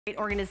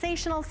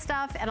Organizational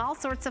stuff and all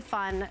sorts of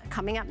fun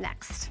coming up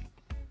next.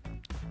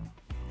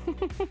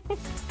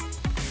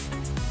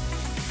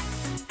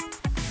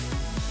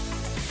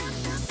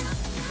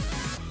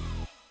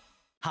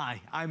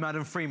 Hi, I'm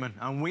Adam Freeman,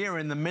 and we are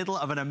in the middle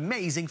of an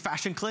amazing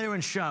fashion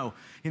clearance show.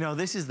 You know,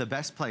 this is the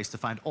best place to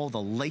find all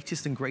the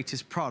latest and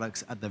greatest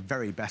products at the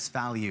very best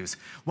values.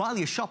 While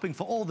you're shopping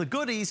for all the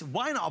goodies,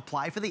 why not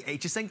apply for the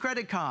HSN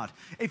credit card?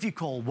 If you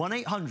call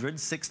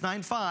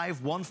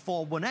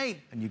 1-800-695-1418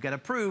 and you get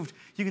approved,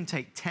 you can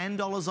take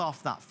 $10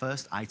 off that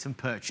first item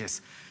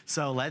purchase.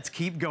 So let's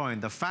keep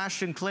going. The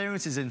fashion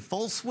clearance is in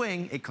full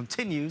swing. It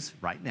continues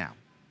right now.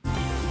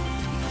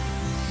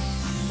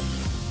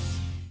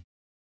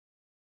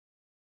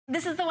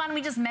 This is the one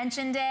we just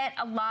mentioned it.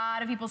 A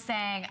lot of people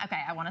saying,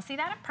 okay, I want to see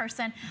that in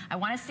person. I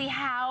want to see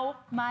how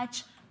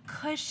much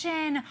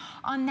cushion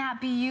on that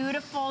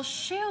beautiful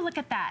shoe. Look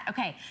at that.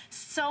 Okay,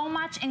 so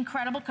much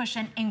incredible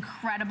cushion,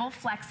 incredible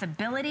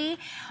flexibility,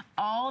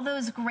 all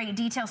those great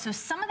details. So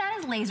some of that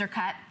is laser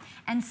cut,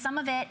 and some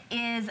of it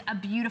is a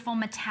beautiful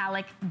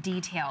metallic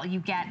detail.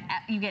 You get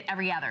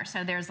every other.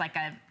 So there's like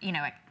a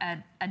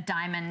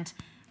diamond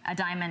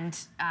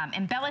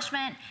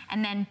embellishment,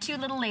 and then two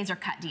little laser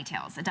cut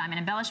details, a diamond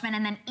embellishment,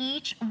 and then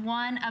each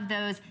one of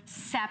those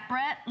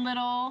separate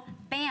little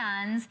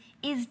bands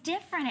is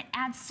different. It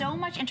adds so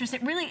much interest.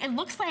 It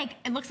looks like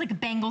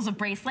bangles of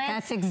bracelets.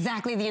 That's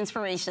exactly the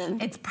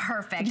inspiration. It's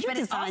perfect. Did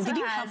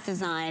you help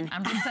design?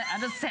 I'm just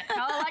saying,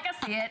 oh, like I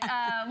see it.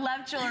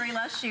 Love jewelry,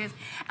 love shoes.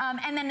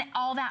 And then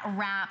all that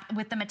wrap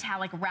with the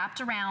metallic wrapped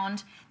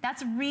around.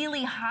 That's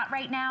really hot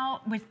right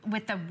now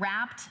with the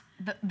wrapped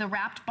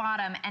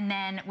bottom, and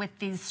then with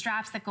these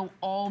straps that go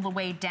all the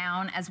way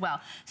down as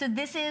well. So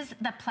this is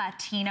the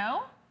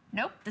Platino.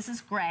 Nope, this is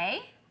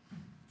gray.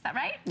 Is that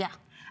right? Yeah.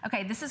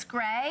 Okay, this is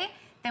gray.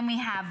 Then we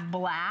have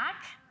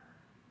black.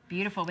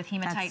 Beautiful with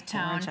hematite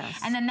tone.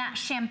 Gorgeous. And then that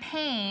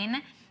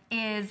champagne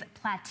is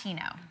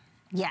Platino.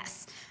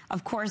 Yes,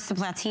 of course, the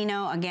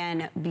Platino,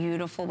 again,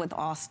 beautiful with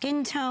all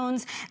skin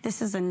tones.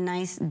 This is a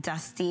nice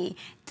dusty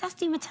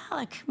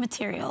metallic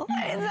material.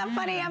 Isn't that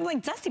funny? I'm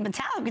like, dusty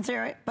metallic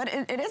material, but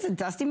it is a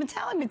dusty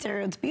metallic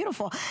material. It's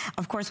beautiful.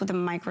 Of course, with a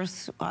micro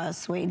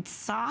suede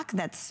sock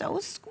that's so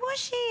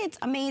squishy. It's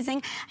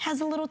amazing.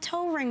 Has a little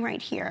toe ring right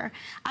here.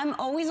 I'm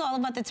always all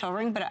about the toe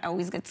ring, but I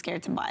always get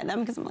scared to buy them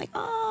because I'm like,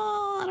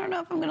 oh, I don't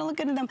know if I'm gonna look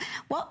into them.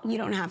 Well, you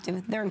don't have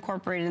to. They're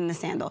incorporated in the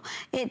sandal.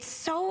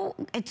 It's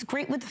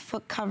great with the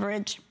foot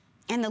coverage.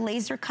 And the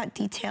laser cut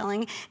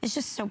detailing is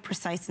just so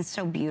precise and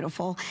so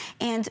beautiful.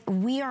 And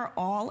we are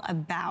all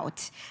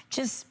about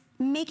just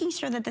making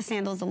sure that the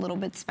sandal is a little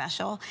bit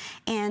special.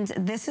 And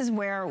this is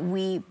where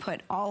we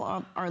put all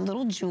of our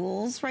little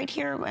jewels right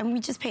here, and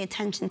we just pay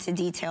attention to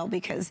detail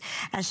because,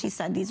 as she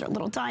said, these are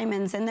little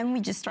diamonds. And then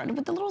we just started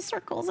with the little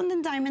circles and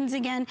then diamonds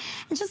again.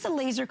 And just the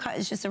laser cut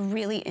is just a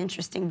really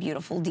interesting,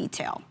 beautiful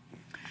detail.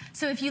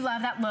 So if you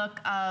love that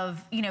look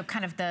of, you know,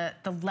 kind of the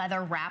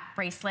leather wrap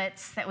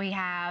bracelets that we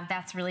have,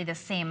 that's really the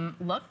same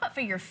look, but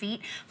for your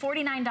feet.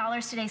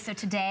 $49 today. So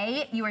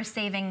today you are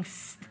saving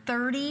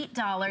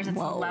 $30. It's the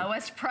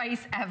lowest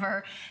price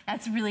ever.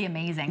 That's really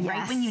amazing,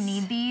 right? When you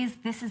need these,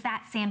 this is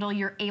that sandal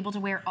you're able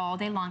to wear all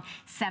day long.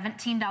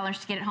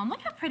 $17 to get it home.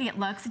 Look how pretty it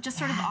looks. It just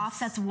sort of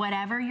offsets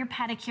whatever your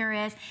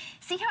pedicure is.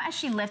 See how as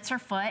she lifts her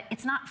foot,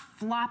 it's not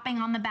flopping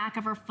on the back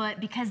of her foot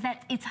because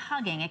it's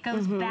hugging. It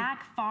goes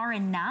back far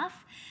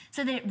enough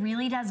so that it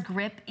really does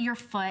grip your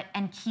foot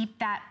and keep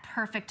that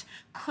perfect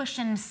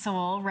cushioned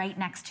sole right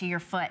next to your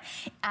foot.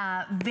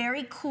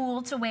 Very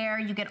cool to wear.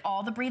 You get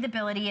all the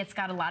breathability. It's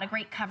got a lot of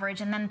great coverage.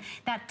 And then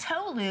that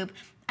toe loop,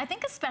 I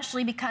think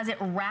especially because it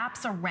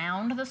wraps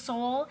around the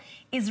sole,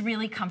 is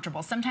really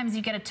comfortable. Sometimes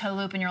you get a toe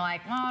loop and you're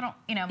like, well, I don't,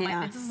 you know,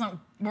 this doesn't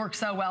work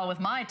so well with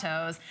my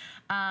toes.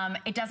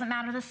 It doesn't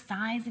matter the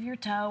size of your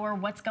toe or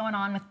what's going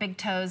on with big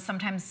toes.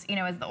 Sometimes, you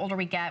know, as the older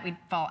we get, we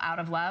fall out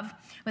of love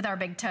with our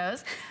big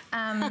toes.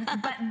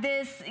 But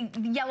this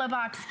yellow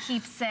box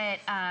keeps it,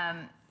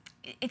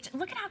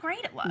 look at how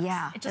great it looks.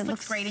 Yeah, it just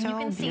looks great, and you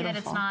can see that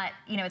it's not,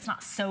 you know, it's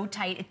not so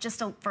tight. It's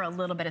just for a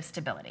little bit of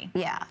stability.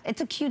 Yeah,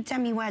 it's a cute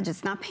demi wedge.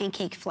 It's not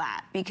pancake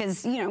flat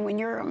because, you know, when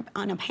you're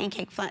on a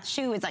pancake flat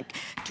shoe, it's like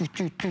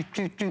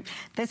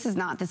this is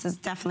not. This is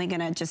definitely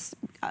gonna just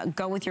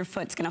go with your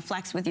foot. It's gonna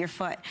flex with your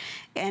foot,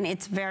 and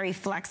it's very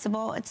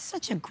flexible. It's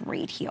such a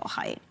great heel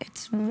height.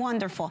 It's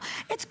wonderful.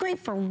 It's great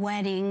for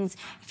weddings.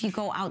 If you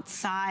go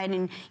outside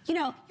and, you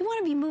know, you want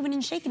to be moving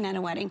and shaking at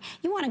a wedding.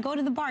 You want to go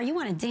to the bar. You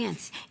want to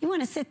dance. You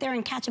want to sit there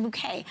and catch a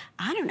bouquet.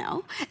 I don't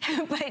know.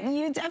 But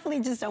you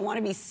definitely just don't want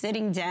to be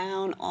sitting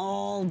down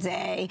all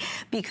day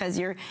because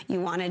you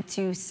wanted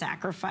to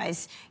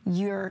sacrifice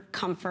your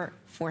comfort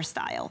for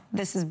style.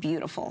 This is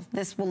beautiful.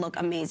 This will look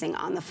amazing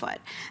on the foot.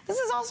 This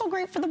is also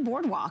great for the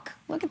boardwalk.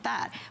 Look at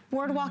that.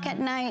 Boardwalk at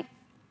night.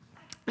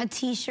 a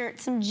t-shirt,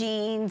 some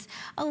jeans,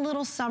 a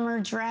little summer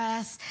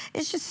dress.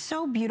 It's just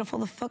so beautiful.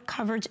 The foot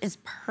coverage is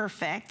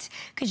perfect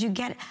because you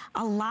get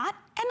a lot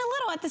and a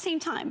little at the same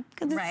time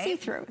because it's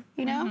see-through,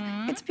 you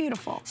know? It's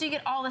beautiful. So you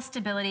get all the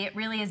stability. It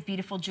really is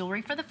beautiful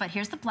jewelry for the foot.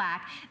 Here's the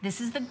black. This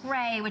is the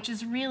gray, which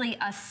is really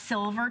a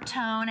silver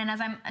tone. And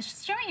as I'm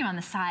showing you on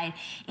the side,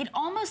 it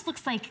almost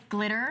looks like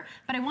glitter,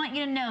 but I want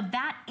you to know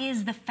that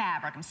is the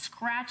fabric. I'm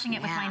scratching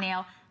it with my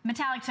nail.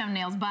 Metallic tone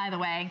nails, by the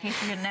way, in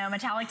case you didn't know,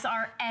 metallics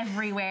are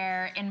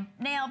everywhere in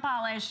nail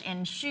polish,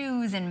 in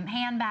shoes, in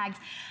handbags.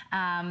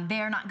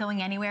 They're not going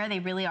anywhere.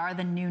 They really are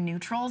the new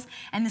neutrals.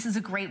 And this is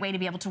a great way to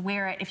be able to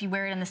wear it if you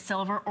wear it in the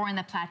silver or in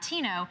the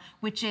platino,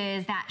 which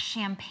is that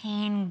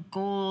champagne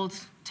gold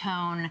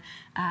tone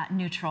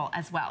neutral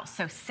as well.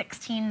 So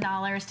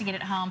 $16 to get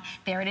it home.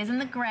 There it is in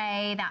the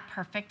gray, that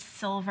perfect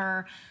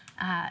silver.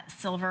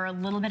 Silver, a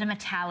little bit of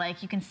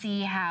metallic. You can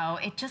see how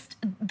it just,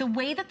 the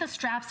way that the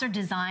straps are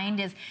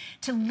designed is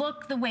to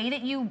look the way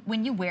that you,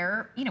 when you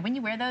wear, when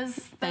you wear those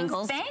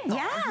bangles,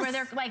 where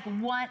they're like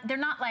one, they're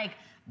not like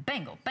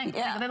bangle, bangle.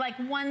 They're like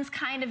one's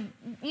kind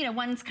of,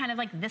 one's kind of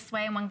like this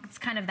way and one's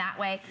kind of that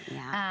way.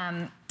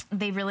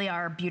 They really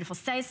are beautiful.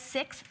 Size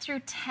 6 through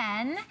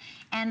 10,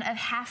 and a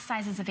half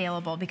size is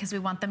available because we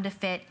want them to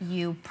fit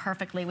you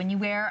perfectly. When you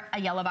wear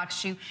a yellow box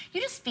shoe,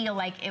 you just feel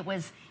like it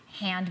was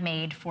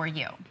handmade for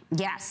you.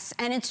 Yes,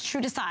 and it's true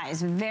to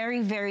size.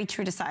 Very, very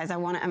true to size. I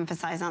want to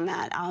emphasize on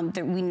that.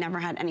 That we never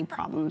had any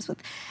problems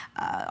with,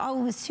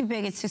 oh, it's too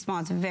big, it's too small.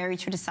 It's very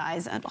true to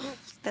size. And, oh,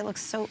 they look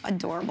so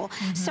adorable.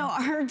 So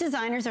our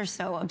designers are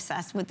so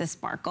obsessed with the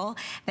sparkle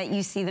that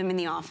you see them in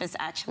the office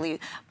actually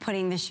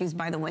putting the shoes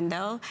by the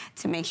window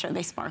to make sure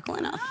they sparkle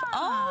enough.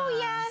 Oh,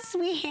 yes,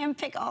 we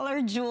handpick all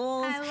our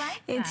jewels. I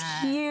like It's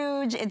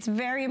huge. It's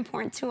very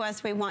important to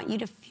us. We want you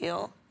to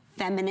feel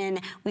feminine.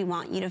 We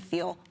want you to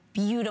feel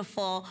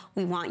beautiful.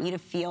 We want you to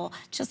feel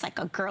just like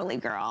a girly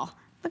girl.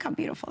 Look how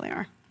beautiful they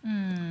are.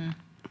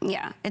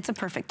 Yeah, it's a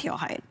perfect heel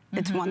height.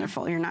 It's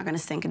wonderful. You're not going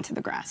to sink into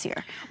the grass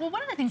here. Well,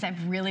 one of the things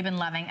I've really been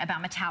loving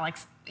about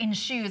metallics in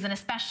shoes, and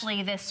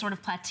especially this sort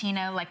of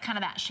platino, like kind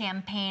of that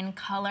champagne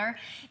color,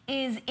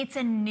 is it's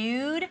a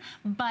nude,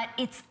 but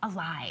it's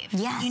alive.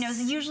 Yes.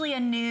 So usually a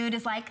nude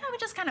is like, oh, it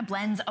just kind of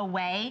blends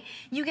away.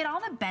 You get all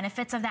the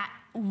benefits of that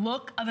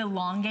look of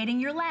elongating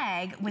your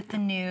leg with the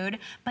nude,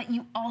 but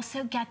you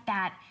also get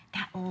that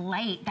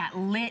light, that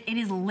lit. It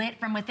is lit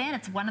from within.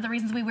 It's one of the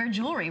reasons we wear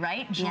jewelry,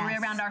 right? Jewelry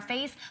around our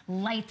face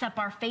lights up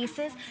our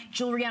faces.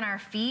 Jewelry on our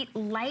feet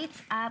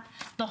lights up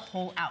the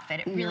whole outfit.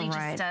 It really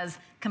just does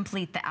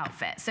complete the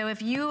outfit. So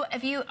if you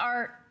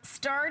are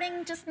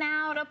starting just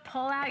now to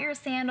pull out your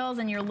sandals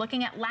and you're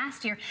looking at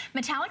last year,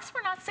 metallics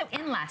were not so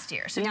in last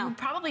year. So you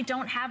probably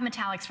don't have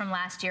metallics from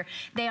last year.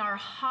 They are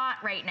hot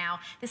right now.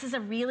 This is a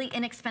really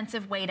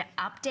inexpensive way to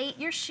update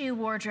your shoe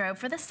wardrobe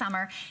for the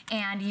summer,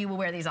 and you will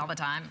wear these all the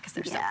time because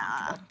they're so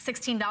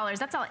comfortable. $16,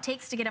 that's all it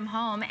takes to get them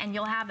home, and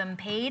you'll have them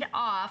paid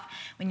off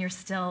when you're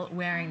still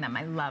wearing them.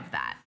 I love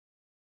that.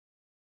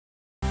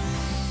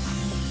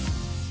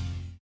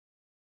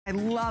 I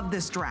love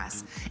this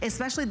dress,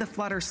 especially the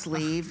flutter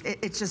sleeve.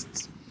 It's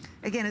just,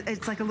 again,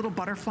 it's like a little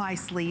butterfly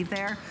sleeve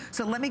there.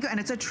 So let me go, and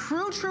it's a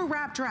true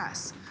wrap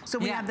dress. So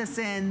we have this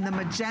in the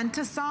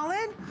magenta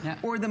solid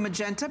or the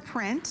magenta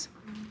print.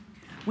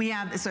 We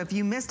have, so if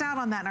you missed out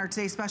on that in our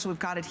today's special, we've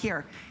got it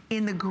here.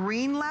 In the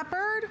green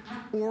leopard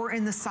or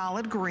in the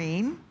solid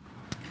green.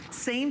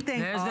 Same thing.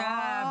 There's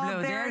that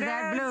blue, there's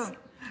that blue.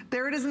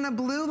 There it is in the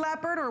blue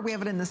leopard, or we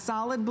have it in the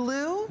solid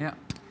blue. Yeah.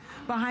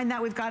 Behind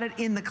that, we've got it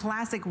in the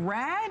classic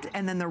red,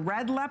 and then the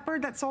red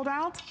leopard that sold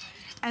out.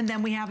 And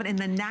then we have it in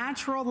the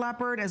natural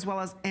leopard as well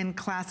as in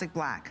classic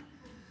black.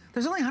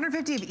 There's only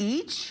 150 of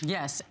each?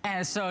 Yes,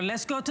 so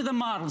let's go to the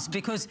models,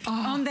 because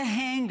on the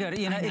hanger,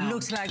 it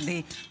looks like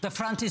the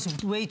front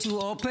is way too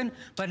open,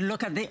 but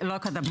look at the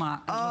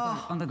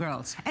on the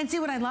girls. And see,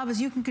 what I love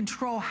is you can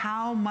control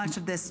how much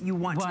of this you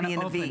want to be in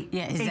the V.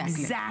 Yeah,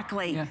 exactly.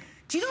 Exactly. Yeah.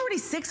 Do you know already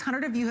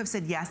 600 of you have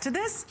said yes to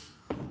this?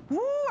 Woo,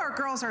 our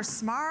girls are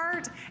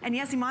smart. And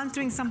yes, Iman's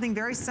doing something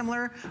very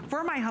similar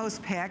for my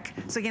host pick.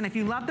 So again, if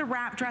you love the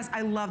wrap dress, I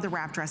love the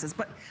wrap dresses.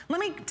 But let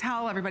me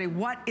tell everybody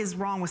what is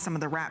wrong with some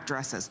of the wrap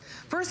dresses.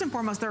 First and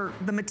foremost,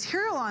 the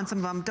material on some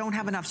of them don't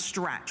have enough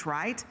stretch,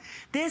 right?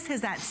 This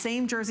is that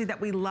same jersey that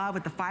we love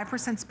with the 5%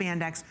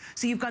 spandex.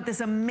 So you've got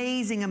this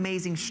amazing,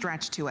 amazing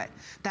stretch to it.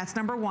 That's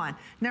number one.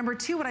 Number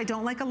two, what I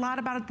don't like a lot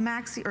about the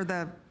maxi or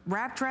the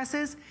wrap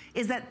dresses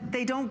is that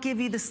they don't give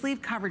you the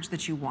sleeve coverage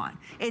that you want.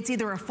 It's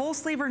either a full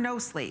sleeve or no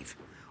sleeve,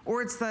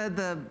 or it's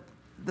the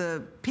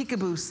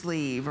peekaboo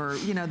sleeve, or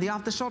the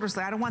off the shoulder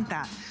sleeve. I don't want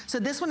that. So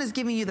this one is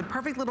giving you the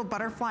perfect little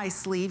butterfly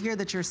sleeve here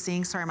that you're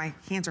seeing. Sorry, my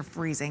hands are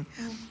freezing.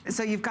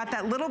 So you've got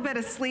that little bit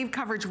of sleeve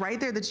coverage right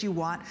there that you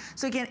want.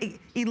 So again, it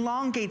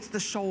elongates the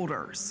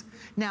shoulders.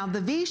 Now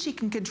the V, she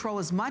can control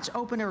as much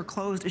open or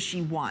closed as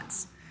she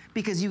wants.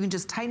 because you can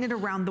just tighten it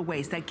around the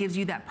waist. That gives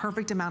you that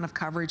perfect amount of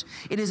coverage.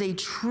 It is a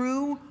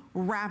true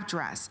wrap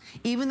dress.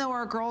 Even though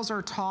our girls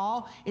are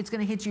tall, it's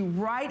gonna hit you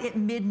right at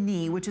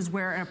mid-knee, which is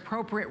where an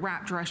appropriate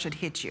wrap dress should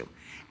hit you.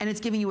 And it's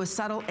giving you a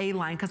subtle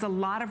A-line, because a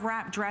lot of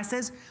wrap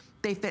dresses,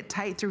 they fit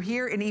tight through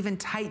here and even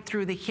tight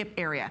through the hip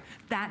area.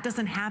 That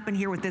doesn't happen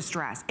here with this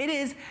dress. It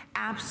is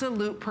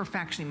absolute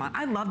perfection, Iman.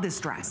 I love this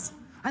dress.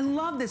 I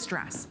love this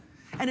dress.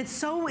 And it's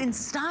so in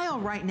style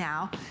right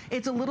now.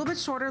 It's a little bit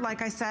shorter,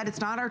 like I said.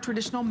 It's not our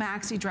traditional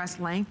maxi dress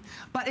length,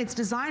 but it's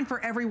designed for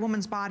every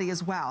woman's body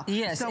as well.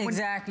 Yes, so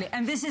exactly.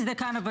 And this is the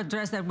kind of a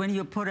dress that when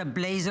you put a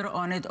blazer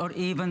on it, or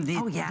even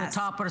the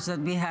toppers that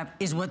we have,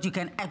 is what you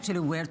can actually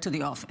wear to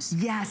the office.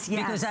 Yes, yes.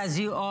 Because as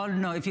you all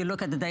know, if you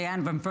look at the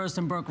Diane van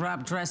Furstenberg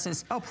wrap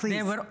dresses,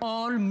 they were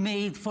all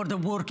made for the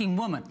working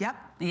woman. Yep.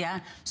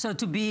 Yeah. So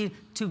to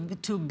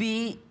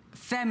be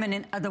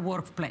feminine at the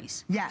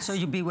workplace. Yes. So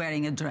you'd be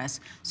wearing a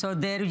dress. So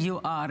there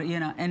you are, you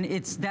know, and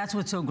that's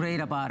what's so great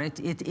about it.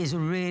 It is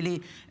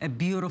really a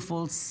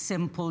beautiful,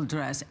 simple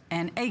dress.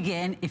 And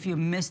again, if you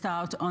missed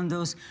out on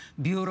those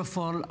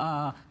beautiful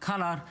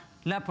color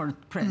leopard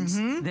prints,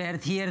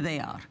 here they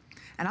are.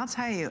 And I'll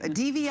tell you, a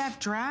DVF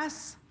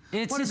dress,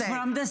 it's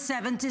from the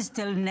 70s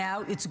till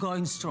now, it's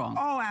going strong.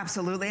 Oh,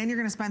 absolutely. And you're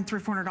going to spend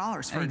 $300 or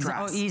 $400 for a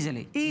dress. Oh,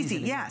 easily. Easy,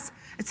 yes.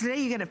 And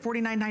today you get it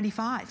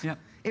 $49.95. Yep.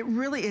 It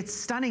really, it's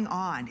stunning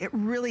on. It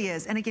really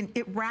is. And again,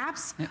 it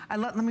wraps. Yep.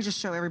 Let me just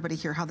show everybody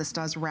here how this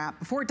does wrap.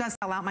 Before it does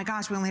sell out, my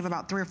gosh, we only have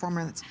about 3 or 4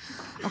 minutes.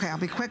 Okay, I'll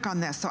be quick on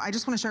this. So I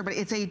just want to show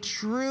everybody, it's a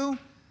true,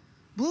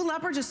 Blue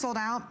Leopard just sold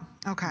out.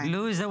 Okay.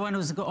 Blue is the one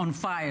who's on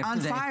fire On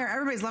today. fire.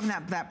 Everybody's loving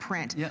that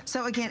print. Yep.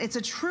 So again, it's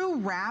a true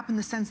wrap in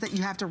the sense that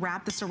you have to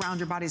wrap this around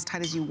your body as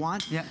tight as you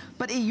want. Yep.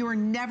 But you're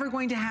never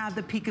going to have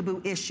the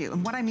peekaboo issue.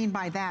 And what I mean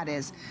by that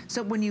is,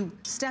 so when you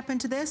step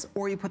into this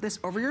or you put this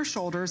over your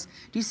shoulders,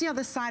 do you see how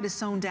this side is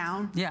sewn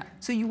down? Yeah.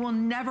 So you will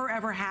never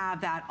ever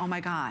have that, oh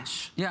my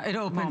gosh. Yeah, it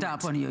opened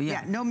up on you,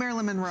 yeah. No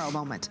Marilyn Monroe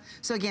moment.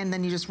 So again,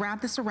 then you just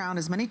wrap this around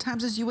as many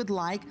times as you would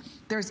like.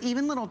 There's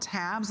even little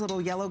tabs,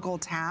 little yellow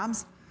gold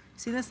tabs.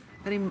 See this?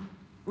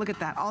 Look at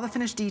that, all the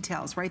finished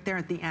details right there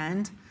at the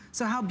end.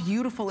 So how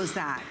beautiful is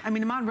that? I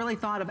mean, Iman really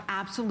thought of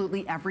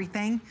absolutely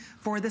everything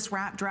for this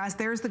wrap dress.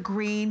 There's the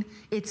green.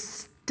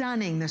 It's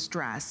stunning, this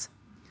dress.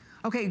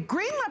 Okay,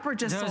 green leopard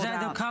just sold out. Those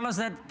are the colors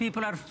that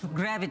people are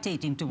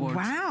gravitating towards.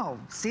 Wow,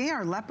 see,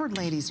 our leopard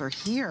ladies are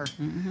here.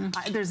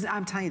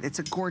 I'm telling you, it's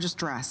a gorgeous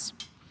dress.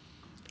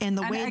 And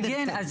the way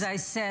again, that as I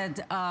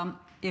said,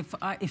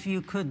 if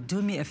you could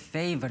do me a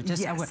favor,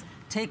 just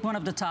take one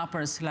of the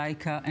toppers,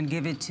 like, and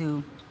give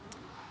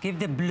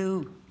the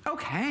blue.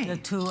 Okay.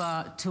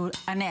 To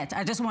Annette.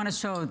 I just want to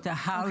show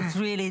how it's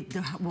really,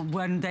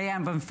 when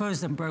Diane van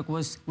Furstenberg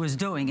was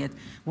doing it,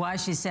 why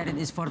she said it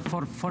is for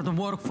the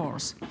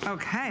workforce.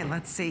 Okay,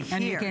 let's see here.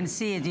 And you can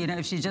see it, you know,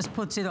 if she just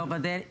puts it over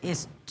there,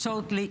 it's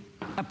totally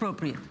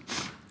appropriate.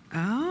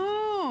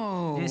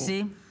 Oh. You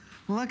see?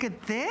 Look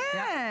at this.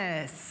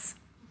 Yep.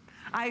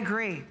 I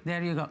agree.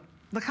 There you go.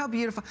 Look how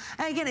beautiful.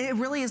 And again, it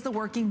really is the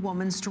working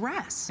woman's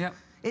dress. Yep.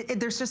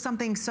 There's just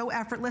something so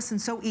effortless and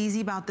so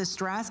easy about this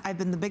dress. I've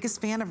been the biggest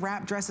fan of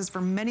wrap dresses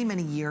for many,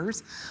 many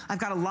years. I've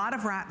got a lot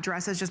of wrap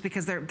dresses just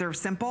because they're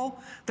simple,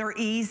 they're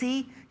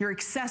easy. Your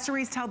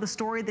accessories tell the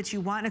story that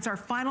you want. It's our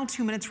final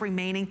 2 minutes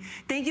remaining.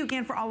 Thank you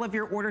again for all of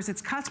your orders.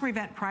 It's customer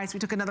event price.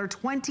 We took another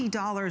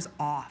 $20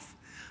 off.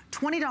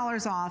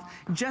 $20 off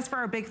just for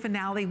our big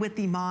finale with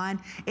Iman.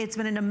 It's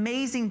been an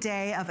amazing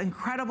day of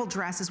incredible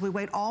dresses. We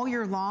wait all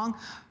year long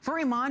for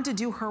Iman to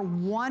do her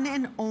one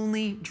and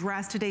only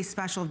dress today's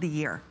special of the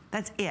year.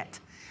 That's it.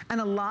 And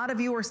a lot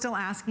of you are still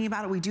asking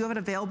about it. We do have it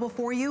available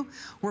for you.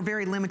 We're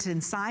very limited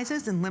in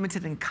sizes and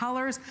limited in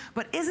colors,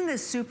 but isn't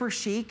this super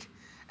chic?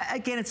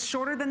 Again, it's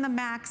shorter than the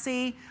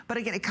maxi, but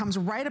again, it comes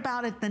right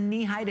about at the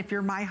knee height if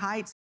you're my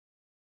height.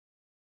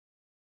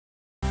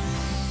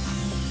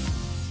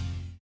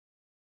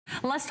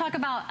 Let's talk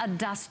about a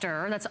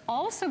duster that's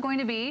also going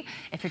to be,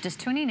 if you're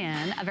just tuning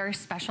in, a very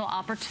special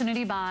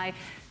opportunity by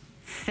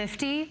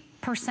 50%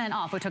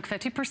 off. We took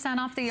 50%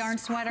 off the yarn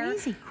sweater.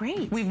 Crazy,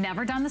 great. We've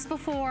never done this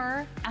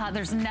before.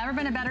 There's never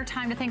been a better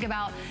time to think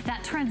about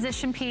that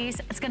transition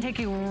piece. It's gonna take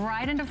you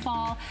right into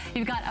fall.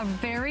 You've got a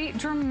very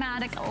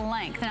dramatic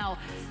length. Now,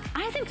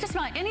 I think just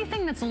about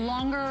anything that's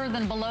longer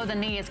than below the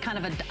knee is kind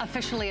of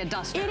officially a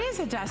duster. It is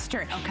a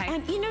duster. Okay.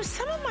 And you know,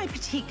 some of my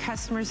petite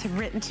customers have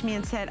written to me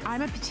and said,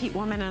 I'm a petite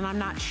woman and I'm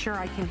not sure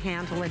I can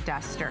handle a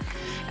duster.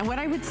 And what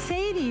I would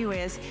say to you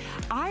is,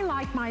 I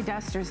like my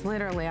dusters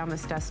literally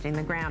almost dusting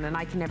the ground, and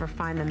I can never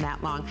find them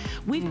that long.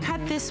 We've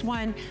cut this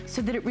one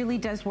so that it really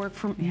does work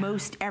for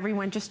most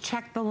everyone. Just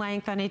check the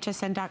length on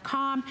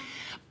hsn.com.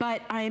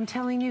 But I am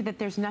telling you that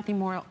there's nothing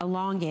more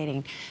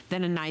elongating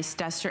than a nice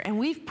duster. And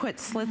we've put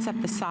slits up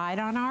the side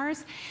on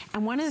ours.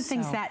 And one of the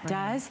things that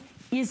does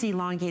is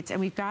elongates, and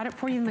we've got it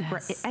for you in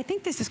the, I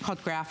think this is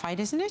called graphite,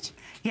 isn't it?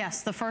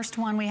 Yes, the first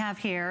one we have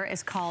here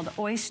is called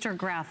Oyster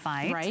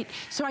Graphite. Right,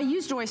 so I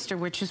used oyster,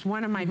 which is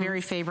one of my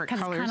very favorite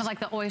colors. Because it's kind of like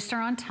the oyster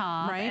on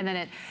top, right? And then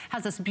it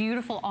has this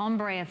beautiful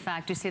ombre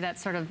effect. You see that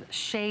sort of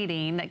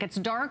shading that gets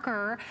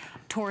darker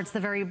towards the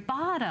very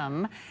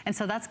bottom, and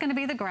so that's gonna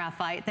be the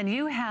graphite. Then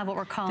you have what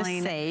we're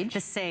calling the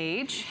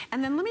sage.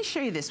 And then let me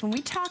show you this. When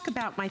we talk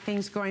about my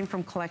things going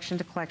from collection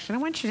to collection, I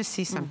want you to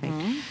see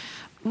something.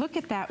 Look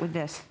at that with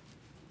this.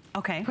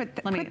 Okay, put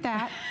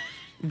that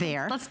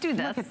there. Let's do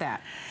this. Look at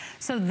that.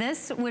 So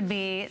this would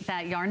be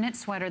that yarn knit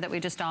sweater that we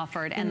just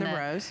offered. And the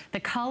rose. The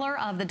color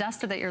of the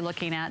duster that you're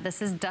looking at,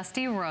 this is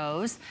Dusty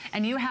Rose,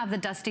 and you have the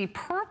Dusty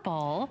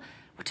Purple,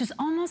 which is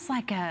almost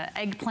like a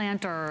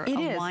eggplant or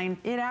a wine.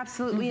 It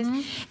absolutely is.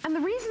 And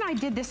the reason I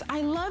did this, I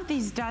love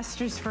these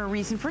dusters for a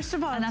reason. First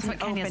of all, and that's it's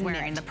what Kenya's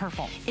wearing, the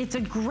purple. It's a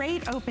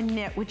great open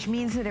knit, which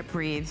means that it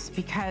breathes,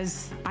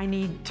 because I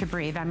need to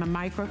breathe. I'm a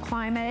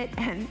microclimate,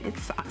 and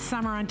it's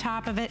summer on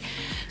top of it.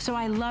 So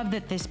I love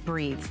that this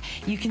breathes.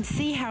 You can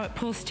see how it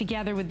pulls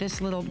together with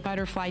this little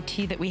butterfly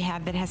tee that we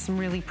have that has some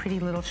really pretty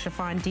little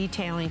chiffon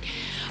detailing.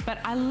 But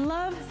I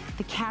love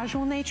the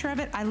casual nature of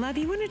it. I love,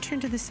 you want to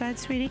turn to the side,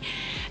 sweetie?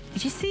 Do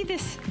you see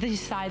these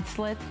side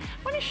slits?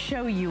 I want to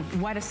show you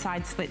what a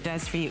side slit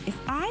does for you. If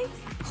I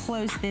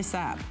close this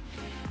up,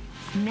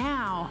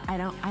 now I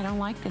don't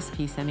like this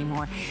piece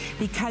anymore,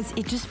 because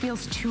it just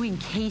feels too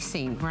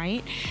encasing,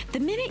 right? The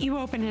minute you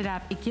open it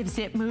up, it gives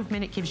it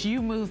movement, it gives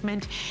you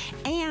movement,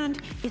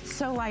 and it's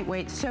so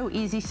lightweight, so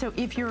easy. So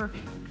if you're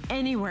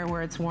anywhere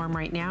where it's warm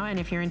right now, and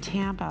if you're in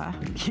Tampa,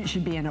 you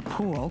should be in a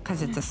pool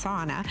because it's a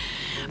sauna.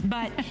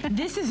 But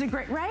this is a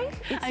great, right?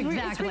 Exactly.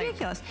 It's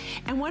ridiculous.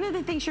 And one of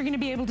the things you're going to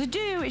be able to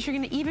do is you're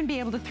going to even be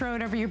able to throw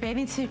it over your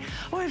bathing suit,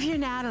 or if you're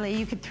Natalie,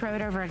 you could throw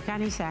it over a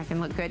gunny sack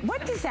and look good.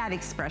 What does that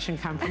expression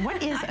come from?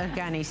 What is a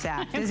gunny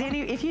sack?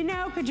 If you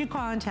know, could you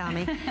call and tell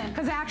me?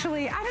 Because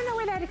actually, I don't know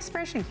where that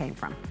expression came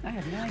from. I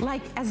have no idea.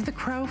 Like, as the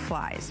crow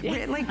flies.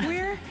 Like,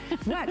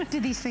 what do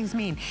these things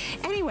mean?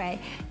 Anyway,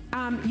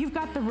 you've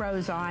got the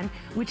rose on,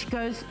 which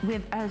goes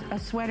with a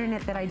sweater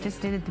knit that I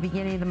just did at the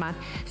beginning of the month.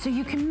 So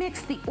you can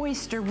mix the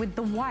oyster with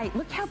the white.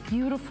 Look how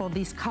beautiful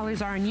these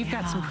colors are, and you've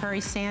got some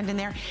prairie sand in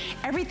there.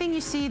 Everything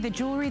you see, the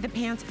jewelry, the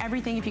pants,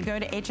 everything, if you go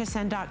to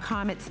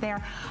hsn.com, it's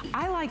there.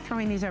 I like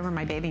throwing these over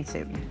my bathing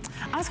suit.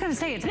 I was going to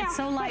say, it's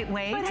so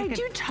lightweight. But I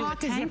do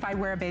talk as if I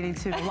wear a bathing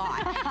suit a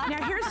lot.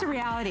 Now, here's the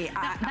reality.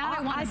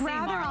 I'd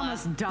rather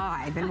almost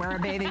die than wear a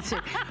bathing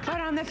suit.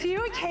 But on the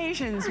few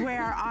occasions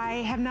where I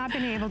have not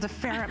been able to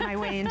ferret my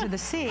way into the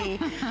sea,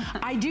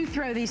 I do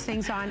throw these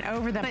things on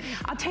over them. But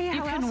I'll tell you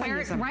how else I use them. You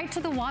can wear it right to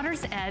the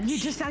water's edge. You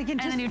just, and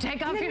then you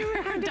take off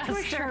your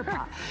duster.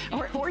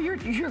 Or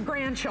your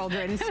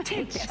grandchildren's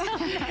take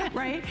it,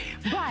 right?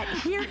 But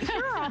here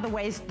are all the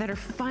ways that are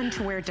fun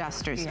to wear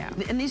dusters. Yeah.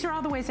 And these are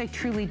all the ways I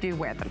truly do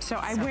wear them. So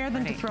I wear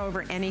them to throw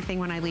over anything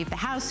when I leave the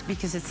house,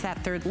 because it's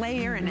that third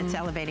layer and it's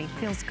elevating.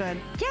 Feels good.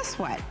 Guess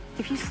what?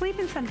 If you sleep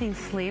in something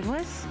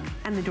sleeveless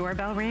and the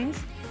doorbell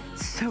rings,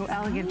 so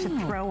elegant to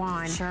throw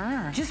on.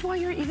 Sure. Just while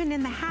you're even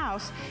in the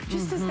house,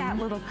 just as that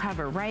little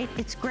cover, right?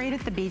 It's great at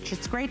the beach,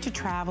 it's great to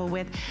travel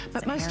with,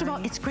 but most of all,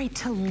 it's great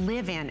to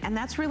live in. And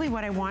that's really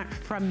what I want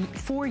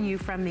for you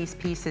from these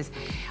pieces.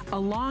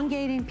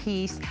 Elongating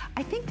piece.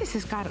 I think this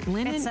has got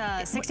linen. It's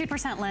a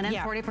 60% linen,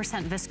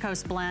 40%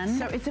 viscose blend.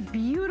 So it's a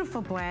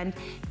beautiful blend.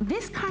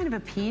 This kind of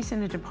a piece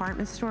in a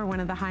department store,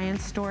 one of the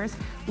high-end stores,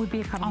 would be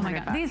a couple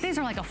 $100 bucks. These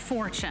are like a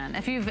fortune.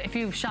 If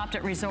you've shopped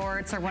at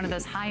resorts or one of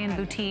those high-end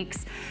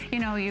boutiques, you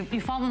know, you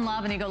fall in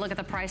love and you go look at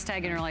the price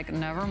tag and you're like,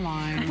 never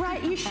mind.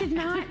 Right, you should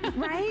not,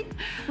 right?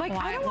 Like,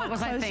 I don't want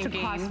clothes to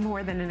cost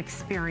more than an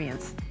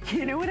experience.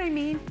 You know what I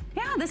mean?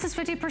 Yeah, this is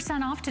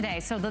 50% off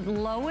today. So the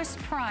lowest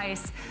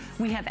price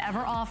we have ever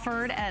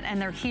offered, and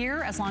they're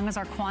here as long as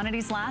our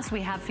quantities last.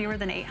 We have fewer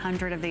than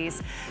 800 of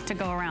these to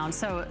go around.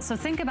 So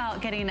think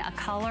about getting a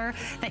color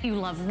that you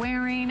love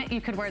wearing.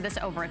 You could wear this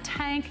over a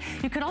tank.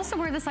 You could also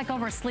wear this like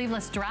over a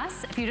sleeveless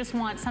dress if you just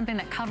want something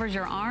that covers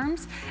your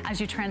arms as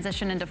you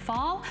transition into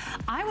fall.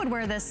 I would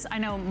wear this, I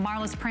know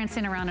Marla's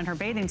prancing around in her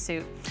bathing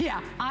suit.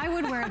 Yeah. I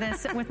would wear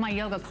this with my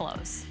yoga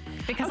clothes.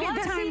 Because a lot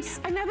of times...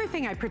 Another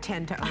thing I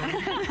pretend to own.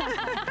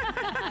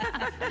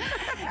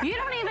 You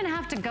don't even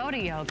have to go to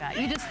yoga.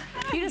 You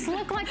just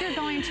look like you're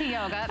going to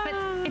yoga.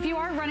 But if you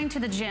are running to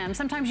the gym,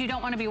 sometimes you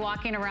don't want to be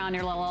walking around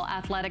your little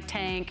athletic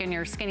tank and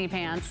your skinny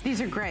pants. These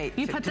are great.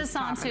 You put this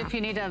on so if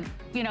you need to,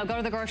 you know, go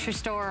to the grocery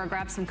store or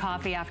grab some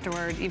coffee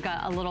afterward, you've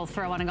got a little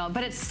throw on and go.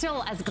 But it's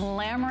still as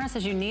glamorous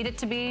as you need it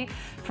to be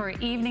for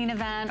an evening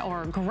event,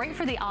 or great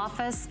for the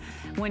office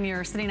when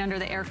you're sitting under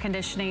the air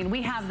conditioning.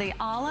 We have the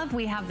olive,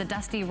 we have the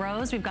dusty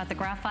rose, we've got the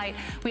graphite.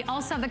 We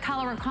also have the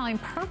color we're calling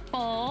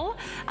purple,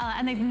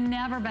 and they've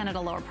never been at a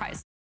lower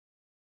price.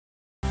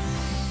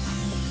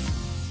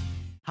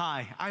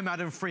 Hi, I'm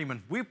Adam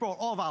Freeman. We've brought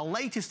all of our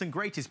latest and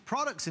greatest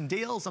products and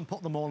deals and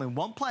put them all in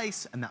one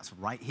place, and that's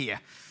right here.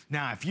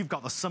 Now, if you've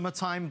got the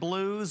summertime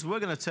blues,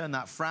 we're going to turn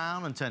that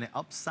frown and turn it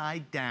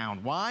upside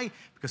down. Why?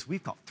 Because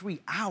we've got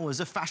 3 hours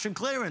of fashion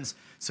clearance.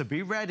 So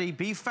be ready,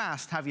 be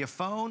fast, have your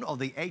phone or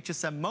the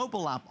HSN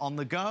mobile app on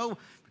the go,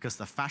 because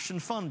the fashion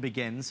fun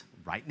begins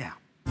right now.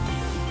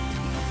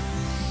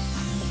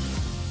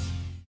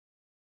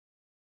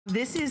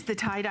 This is the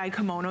tie-dye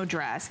kimono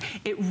dress.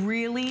 It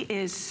really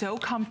is so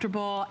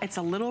comfortable. It's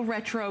a little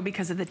retro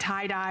because of the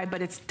tie-dye,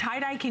 but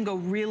tie-dye can go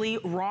really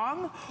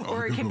wrong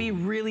or it can be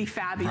really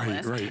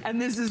fabulous. Right.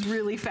 And this is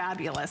really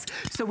fabulous.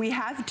 So we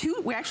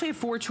actually have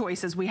 4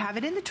 choices. We have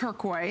it in the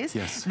turquoise.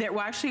 Yes.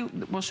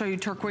 We'll show you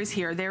turquoise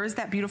here. There is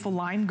that beautiful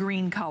lime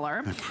green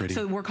color. That's pretty.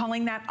 So we're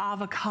calling that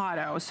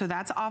avocado. So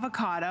that's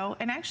avocado,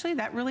 and actually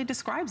that really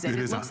describes it.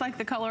 It looks like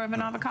the color of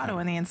an avocado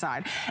on the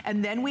inside.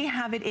 And then we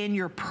have it in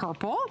your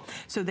purple.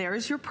 So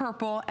there's your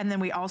purple, and then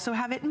we also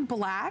have it in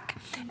black,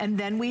 and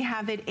then we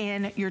have it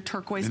in your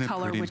turquoise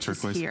color, which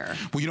is here.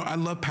 Well, you know, I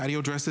love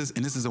patio dresses,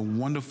 and this is a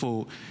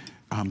wonderful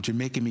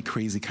Jamaican Me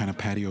Crazy kind of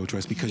patio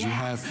dress, because you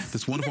have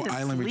this wonderful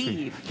island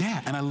retreat.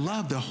 Yeah, and I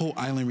love the whole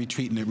island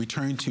retreat, and it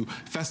returned to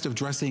festive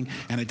dressing,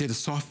 and I did a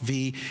soft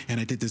V, and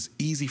I did this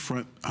easy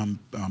front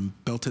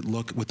belted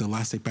look with the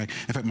elastic bag.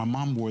 In fact, my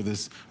mom wore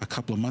this a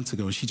couple of months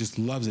ago, and she just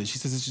loves it. She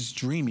says it's just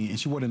dreamy, and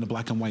she wore it in the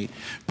black and white.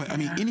 But I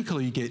mean, any color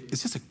you get,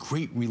 it's just a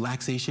great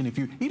relaxation.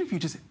 Even if you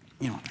just,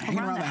 you know, hanging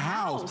around the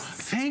house.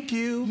 Thank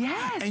you.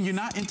 Yes. And you're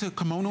not into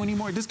kimono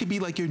anymore. This could be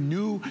like your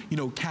new, you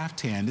know,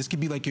 caftan. This could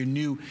be like your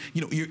new,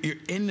 you know, you're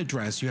in the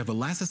dress. You have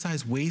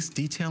elasticized waist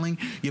detailing.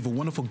 You have a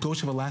wonderful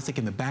gauche of elastic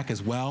in the back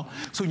as well.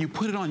 So when you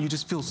put it on, you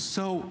just feel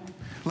so,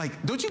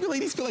 like, don't you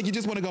ladies feel like you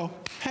just want to go,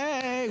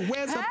 hey,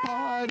 where's the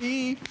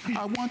party?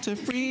 I want to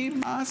free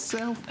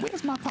myself.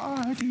 Where's my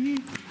party?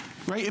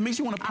 Right? It makes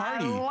you want to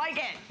party. I like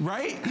it.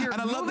 Right? You're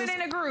moving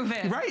and a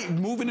grooving. Right,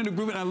 moving and a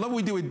grooving. I love what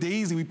we do with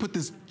Daisy. We put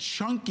this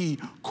chunky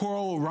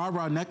coral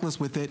rah-rah necklace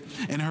with it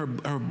and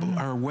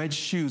her wedge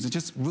shoes. It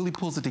just really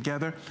pulls it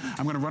together.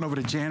 I'm going to run over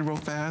to Jan real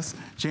fast.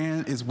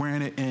 Jan is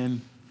wearing it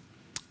in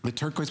the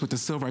turquoise with the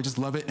silver. I just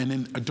love it. And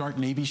then a dark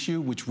navy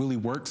shoe, which really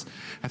works.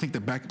 I think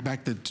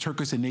the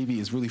turquoise and navy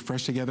is really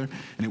fresh together,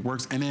 and it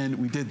works. And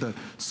then we did the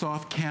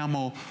soft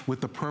camel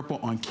with the purple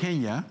on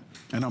Kenya.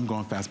 And I'm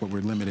going fast, but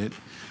we're limited.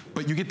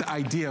 But you get the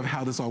idea of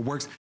how this all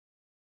works.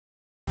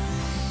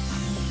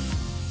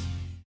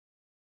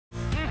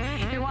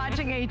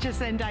 Watching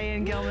HSN,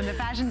 Diane Gilman, the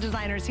fashion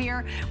designers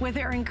here with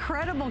their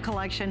incredible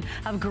collection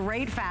of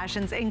great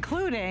fashions,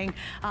 including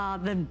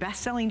the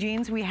best-selling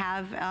jeans we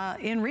have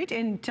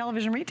in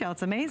television retail.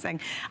 It's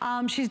amazing.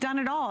 She's done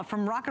it all,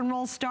 from rock and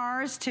roll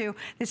stars to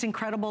this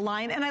incredible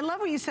line. And I love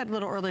what you said a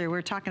little earlier. We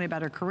were talking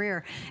about her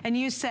career, and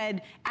you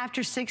said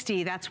after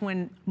 60, that's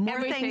when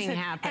everything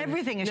happens.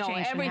 Everything has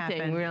changed.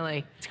 Everything,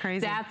 really. It's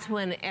crazy. That's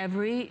when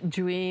every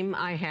dream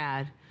I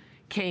had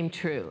came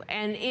true.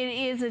 And it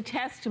is a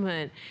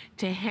testament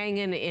to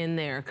hanging in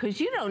there.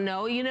 Because you don't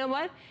know, you know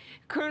what?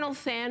 Colonel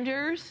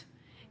Sanders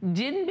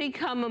didn't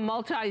become a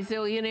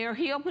multi-zillionaire.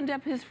 He opened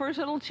up his first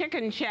little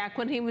chicken shack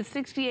when he was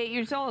 68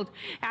 years old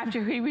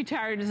after he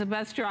retired as a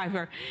bus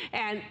driver.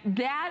 And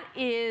that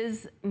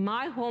is,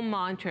 my whole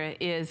mantra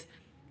is,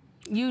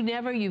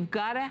 you've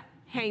got to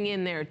hang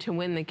in there to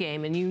win the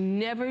game. And you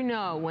never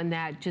know when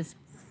that just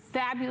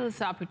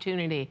fabulous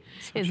opportunity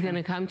is going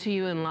to come to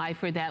you in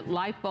life, or that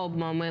light bulb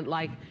moment,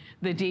 like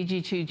the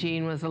DG2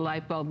 jean was a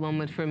light bulb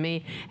moment for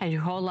me, and your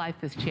whole life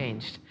has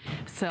changed.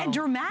 So, and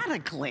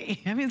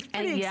dramatically. I mean, it's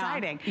pretty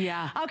exciting.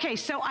 Yeah. Okay,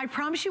 so I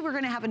promise you we're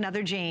going to have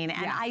another jean,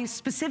 and I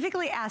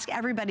specifically ask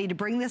everybody to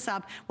bring this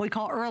up, what we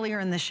call earlier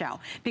in the show,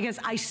 because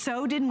I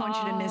so didn't want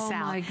you to miss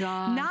out. Oh my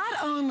God.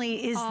 Not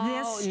only is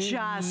this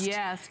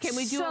just can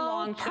we do a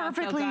long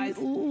perfectly guys?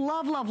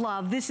 Love, love,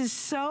 love. This is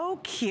so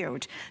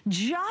cute.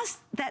 Just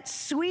that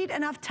sweet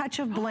enough touch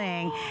of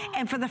bling.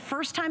 And for the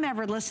first time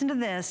ever, listen to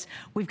this,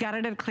 we've got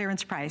it at a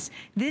clearance price.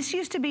 This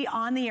used to be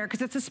on the air,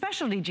 because it's a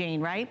specialty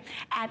jean, right?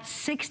 At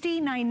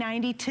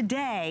 $69.90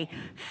 today,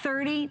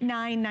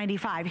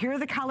 $39.95. Here are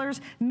the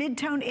colors: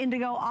 mid-tone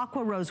indigo,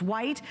 aqua rose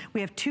white.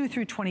 We have 2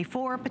 through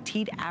 24,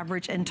 petite,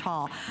 average, and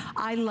tall.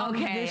 I love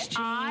this jean.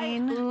 I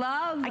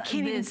love I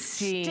can't even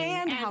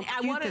stand how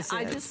cute this is.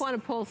 I just want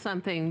to pull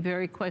something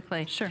very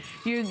quickly. Sure.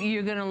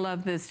 You're going to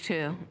love this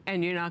too,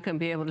 and you're not going to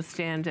be able to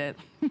stand it.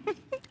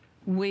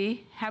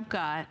 We have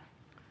got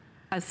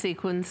a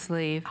sequin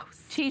sleeve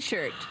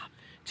t-shirt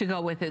to go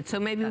with it. So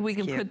maybe we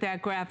can put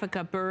that graphic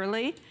up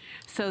early,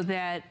 so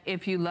that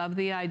if you love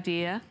the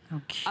idea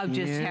of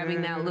just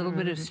having that little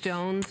bit of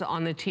stones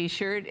on the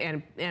t-shirt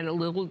and a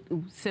little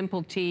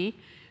simple tee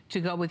to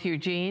go with your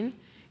jean,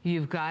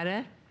 you've got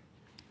it.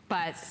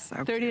 But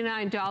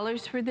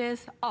 $39 for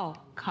this? Oh,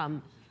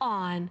 come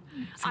on.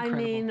 I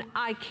mean,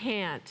 I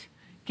can't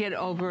get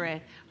over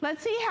it.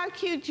 Let's see how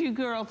cute you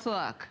girls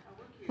look.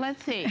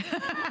 Let's see.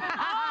 Oh,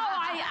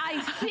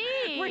 I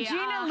see.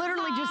 Regina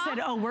literally just said,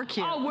 oh, we're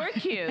cute. Oh, we're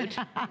cute.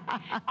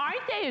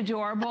 Aren't they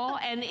adorable?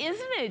 And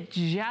isn't it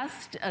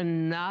just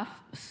enough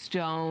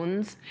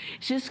stones?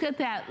 It's just got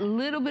that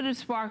little bit of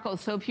sparkle.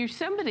 So if you're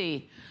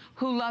somebody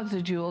who loves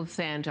a jeweled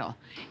sandal,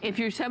 if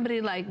you're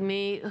somebody like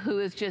me who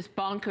is just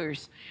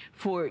bonkers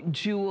for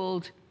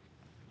jeweled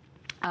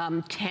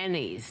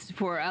tennies,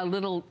 for a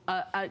little,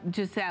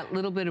 just that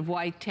little bit of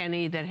white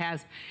tenny that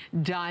has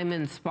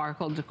diamonds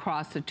sparkled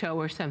across the toe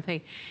or something,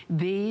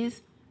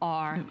 these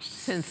are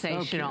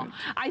sensational. So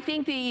I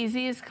think the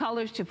easiest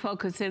colors to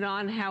focus in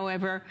on,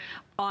 however,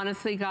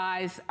 honestly,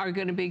 guys, are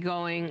going to be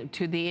going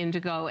to the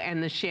indigo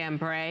and the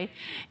chambray,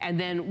 and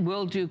then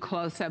we'll do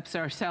close-ups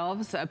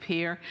ourselves up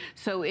here.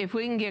 So if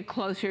we can get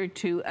closer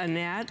to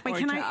Annette or to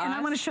us. And I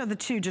want to show the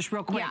two just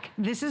real quick. Yeah.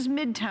 This is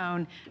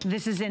mid-tone,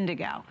 this is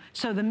indigo.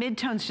 So the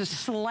mid-tone's just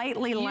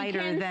slightly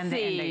lighter than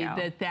the indigo. You can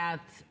see that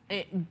that's,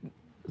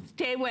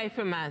 stay away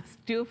from us.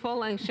 Do a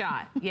full-length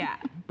shot. Yeah,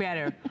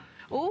 better.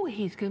 Oh,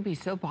 he's going to be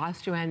so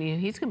bossed around you.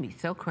 He's going to be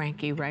so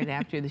cranky right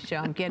after the show.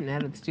 I'm getting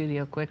out of the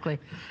studio quickly.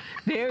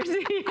 There's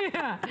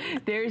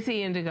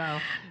the indigo.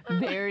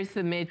 There's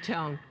the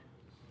mid-tone.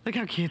 Look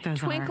how cute those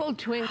Twinkle,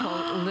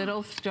 twinkle,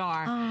 little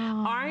star.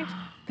 Oh. Aren't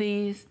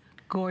these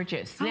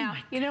gorgeous? Now,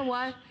 you know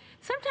what?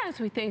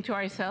 Sometimes we think to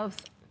ourselves,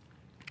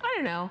 I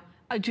don't know,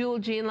 a jewel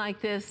jean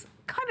like this,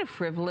 kind of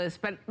frivolous,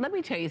 but let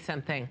me tell you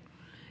something.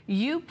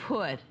 You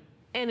put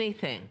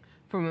anything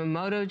from a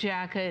moto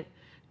jacket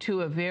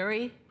to a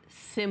very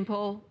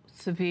simple,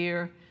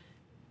 severe,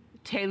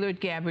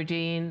 tailored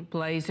gabardine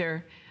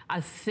blazer,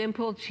 a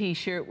simple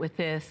t-shirt with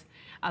this,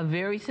 a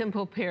very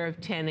simple pair of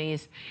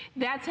tennies.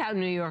 That's how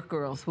New York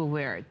girls will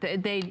wear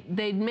it.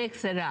 They'd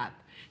mix it up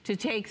to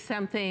take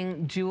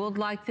something jeweled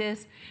like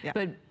this,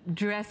 but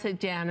dress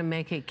it down and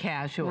make it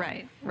casual.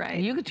 Right, right.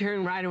 You could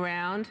turn right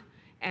around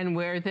and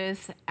wear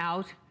this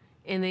out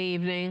in the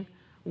evening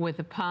with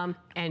a pump,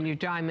 and your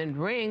diamond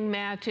ring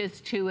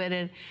matches to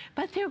it,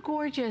 but they're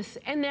gorgeous,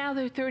 and now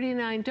they're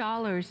 $39.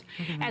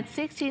 At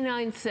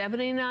 $69,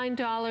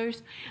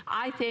 $79,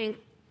 I think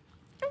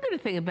I'm going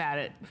to think about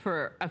it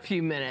for a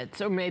few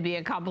minutes or maybe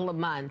a couple of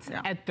months.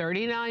 At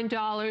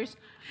 $39,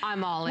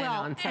 I'm all in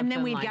on something. And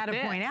then we've like got to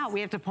point out,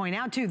 we have to point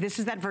out too, this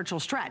is that virtual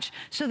stretch.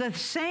 So the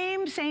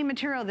same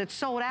material that's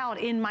sold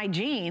out in my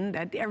jean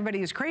that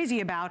everybody is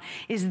crazy about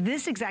is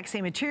this exact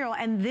same material.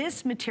 And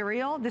this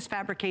material, this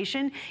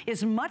fabrication,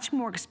 is much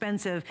more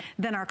expensive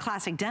than our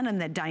classic denim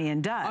that Diane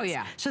does. Oh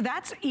yeah. So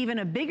that's even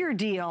a bigger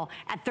deal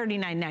at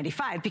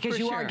 $39.95 because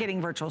you are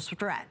getting virtual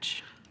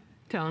stretch.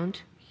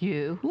 Don't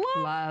you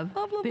love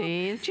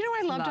these? Do you know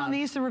what I loved on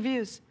these, the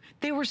reviews?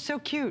 They were so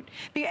cute.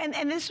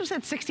 And this was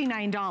at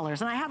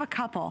 $69, and I have a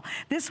couple.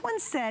 This one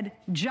said,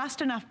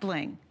 just enough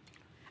bling.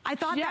 I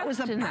thought that was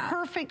a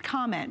perfect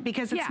comment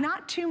because it's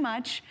not too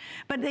much,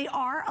 but they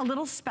are a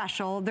little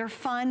special. They're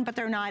fun, but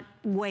they're not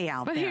way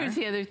out there. But here's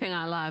the other thing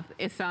I love.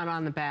 It's not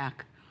on the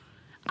back.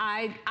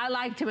 I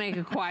like to make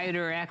a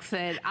quieter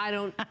exit. I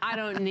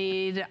don't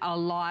need a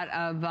lot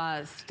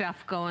of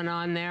stuff going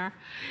on there.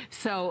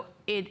 So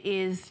it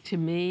is, to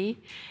me,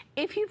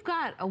 if you've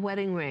got a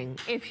wedding ring,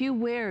 if you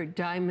wear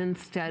diamond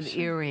stud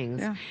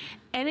earrings,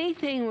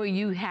 anything where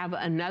you have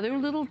another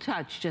little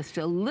touch, just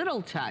a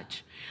little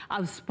touch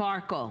of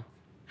sparkle,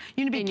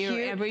 you know, be in cute,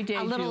 your everyday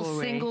a little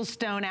jewelry. Single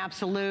stone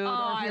absolute,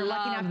 or if you're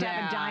lucky enough to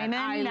have a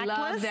diamond necklace.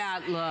 I love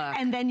that look.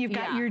 And then you've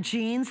got your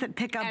jeans that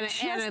pick up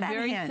just and a that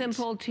very hint.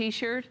 simple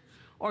t-shirt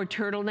or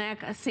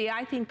turtleneck. See,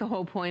 I think the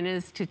whole point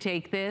is to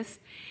take this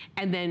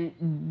and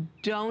then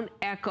don't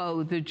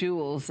echo the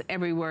jewels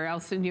everywhere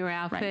else in your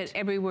outfit. Right.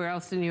 Everywhere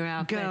else in your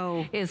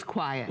outfit is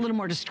quiet. A little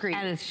more discreet.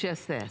 And it's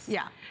just this.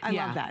 Yeah, I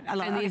love that. I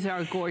love and these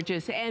are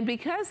gorgeous. And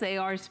because they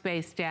are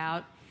spaced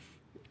out,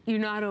 you're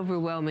not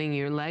overwhelming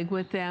your leg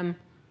with them.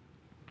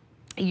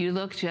 You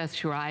look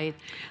just right.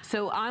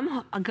 So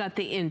I've got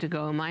the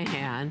indigo in my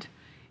hand.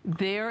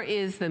 There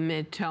is the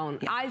mid-tone.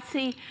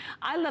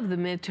 I love the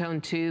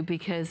mid-tone too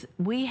because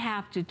we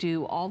have to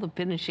do all the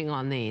finishing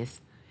on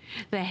these.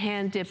 The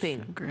hand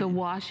dipping, the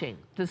washing,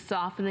 the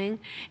softening,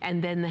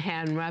 and then the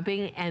hand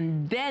rubbing,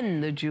 and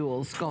then the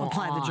jewels go on.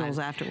 Apply the jewels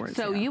afterwards.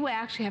 So you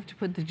actually have to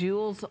put the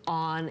jewels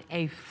on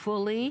a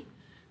fully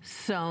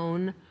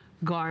sewn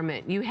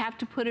garment. You have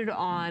to put it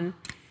on,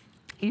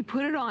 you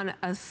put it on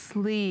a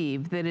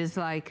sleeve that is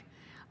like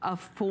a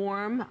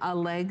form, a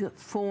leg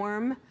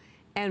form,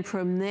 and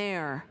from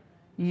there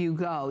you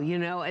go. You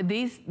know,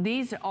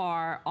 these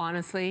are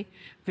honestly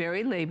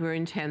very labor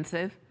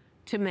intensive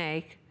to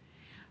make,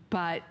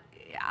 but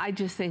I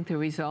just think the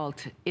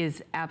result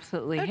is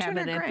absolutely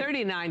heaven. At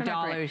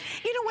 $39,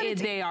 you know what,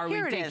 they are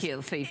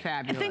ridiculously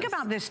fabulous. Think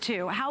about this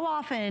too. How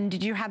often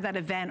did you have that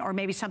event or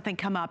maybe something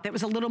come up that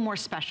was a little more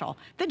special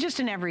than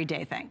just an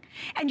everyday thing?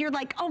 And you're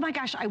like, oh my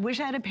gosh, I wish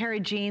I had a pair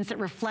of jeans that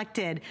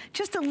reflected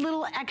just a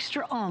little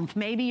extra oomph.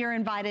 Maybe you're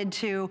invited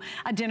to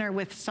a dinner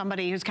with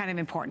somebody who's kind of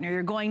important, or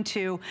you're going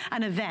to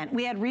an event.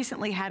 We had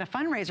recently had a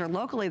fundraiser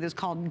locally that's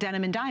called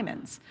Denim and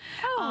Diamonds.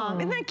 Oh.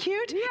 Isn't that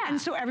cute? Yeah.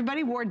 And so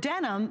everybody wore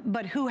denim,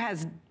 but who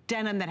has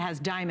denim that has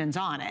diamonds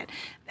on it?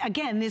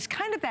 Again, there's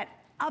kind of that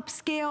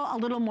upscale, a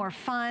little more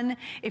fun.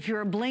 If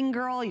you're a bling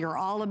girl, you're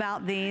all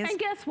about these. And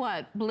guess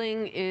what?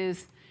 Bling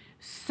is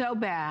so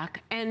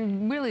back,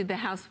 and really the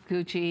House of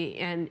Gucci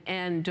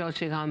and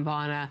Dolce &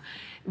 Gabbana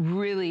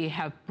really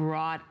have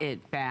brought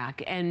it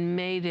back and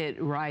made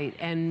it right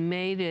and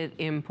made it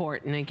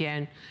important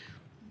again.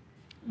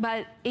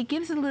 But it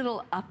gives a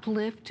little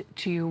uplift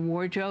to your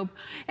wardrobe,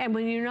 and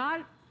when you're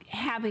not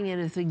having it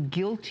as a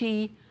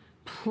guilty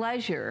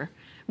pleasure,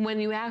 when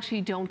you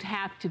actually don't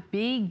have to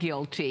be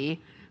guilty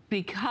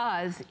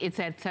because it's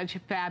at such a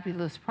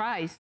fabulous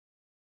price.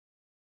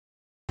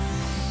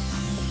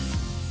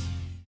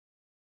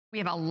 We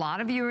have a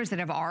lot of viewers that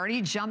have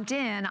already jumped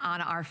in on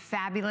our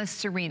fabulous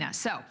Serena.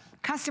 So,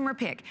 customer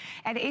pick.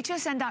 At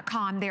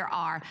hsn.com, there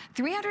are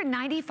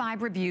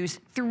 395 reviews.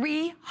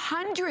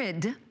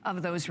 300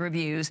 of those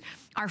reviews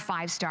are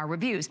 5-star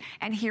reviews.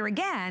 And here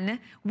again,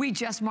 we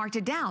just marked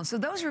it down. So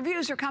those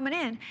reviews are coming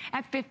in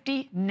at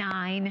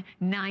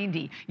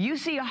 $59.90. You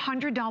see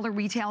 $100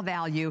 retail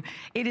value.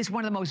 It is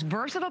one of the most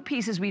versatile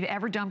pieces we've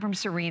ever done from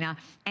Serena,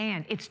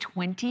 and it's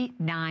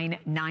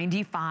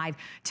 $29.95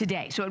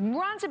 today. So it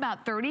runs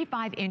about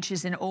 35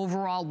 inches in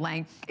overall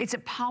length. It's a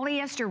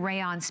polyester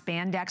rayon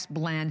spandex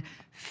blend.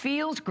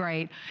 Feels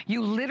great.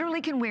 You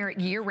literally can wear it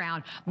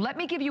year-round. Let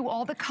me give you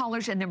all the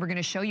colors, and then we're going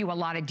to show you a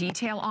lot of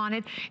detail on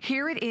it.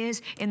 Here it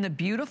is in the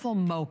beautiful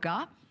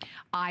mocha.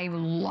 I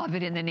love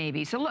it in the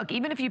navy. So look,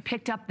 even if you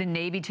picked up the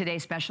navy today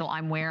special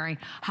I'm wearing,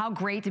 how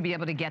great to be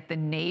able to get the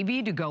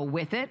navy to go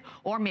with it,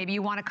 or maybe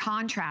you want to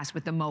contrast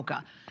with the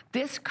mocha.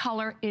 This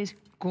color is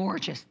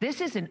gorgeous.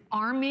 This is an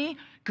army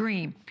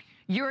green.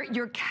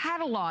 Your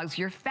catalogs,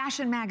 your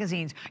fashion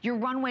magazines, your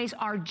runways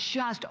are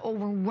just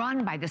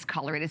overrun by this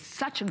color. It is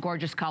such a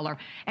gorgeous color.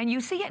 And you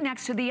see it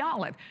next to the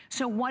olive.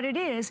 So what it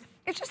is,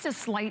 it's just a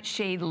slight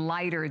shade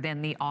lighter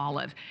than the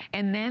olive.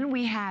 And then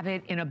we have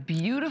it in a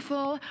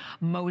beautiful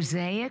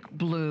mosaic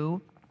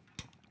blue.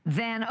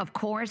 Then, of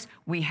course,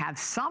 we have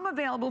some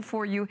available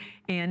for you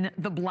in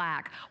the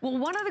black. Well,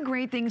 one of the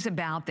great things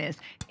about this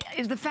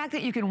is the fact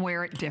that you can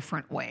wear it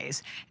different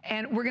ways.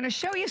 And we're going to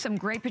show you some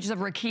great pictures of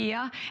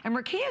Rakia. And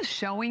Rakia is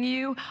showing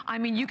you, I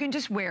mean, you can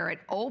just wear it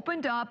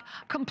opened up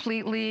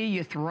completely.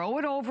 You throw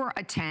it over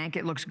a tank.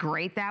 It looks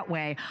great that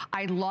way.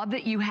 I love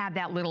that you have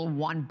that little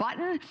one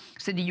button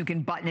so that you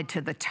can button it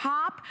to the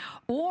top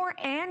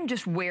and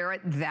just wear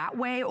it that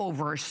way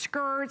over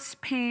skirts,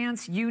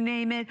 pants, you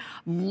name it.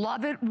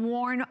 Love it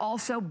worn,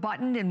 also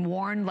buttoned and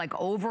worn like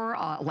over,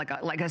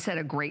 like I said,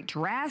 a great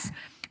dress.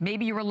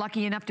 Maybe you were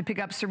lucky enough to pick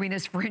up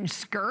Serena's fringe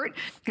skirt,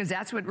 because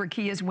that's what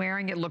Rakia is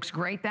wearing. It looks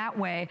great that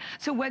way.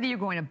 So whether you're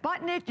going to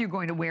button it, you're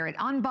going to wear it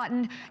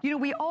unbuttoned, you know,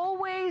 we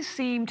always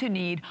seem to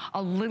need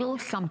a little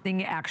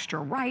something extra,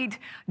 right?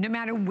 No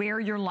matter where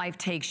your life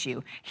takes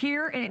you.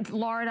 Here in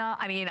Florida,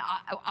 I mean,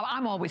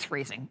 I'm always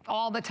freezing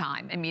all the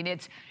time. I mean,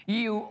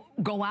 you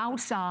go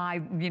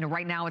outside, you know,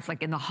 right now it's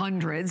like in the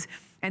hundreds,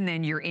 and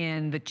then you're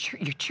in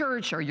your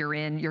church, or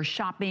you're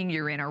shopping,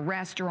 you're in a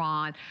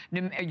restaurant,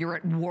 you're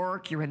at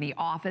work, you're in the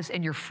office,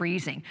 and you're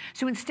freezing.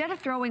 So instead of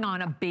throwing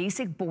on a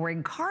basic,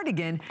 boring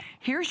cardigan,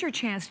 here's your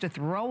chance to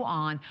throw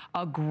on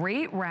a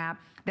great wrap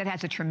that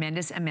has a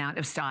tremendous amount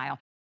of style.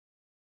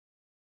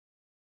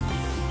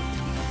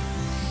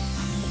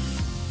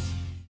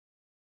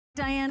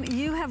 Diane,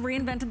 you have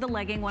reinvented the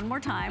legging one more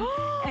time.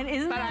 And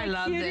isn't that I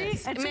love cutie?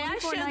 this. May I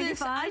show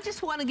this? I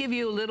just want to give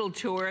you a little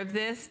tour of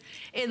this.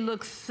 It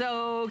looks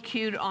so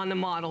cute on the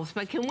models,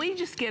 but can we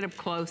just get up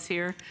close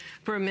here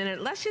for a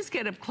minute? Let's just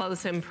get up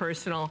close and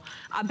personal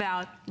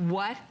about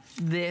what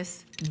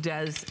this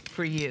does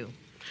for you.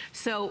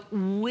 So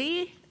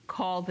we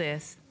call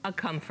this a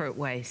comfort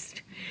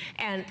waist.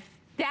 And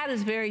that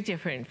is very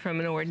different from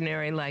an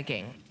ordinary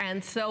legging.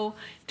 And so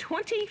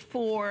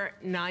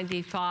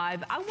 $24.95,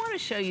 I want to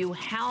show you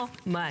how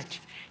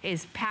much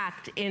is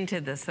packed into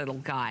this little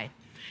guy.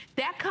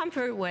 That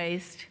comfort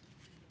waist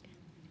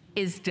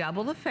is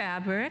double the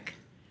fabric,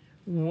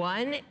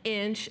 1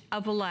 inch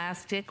of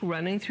elastic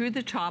running through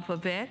the top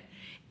of it.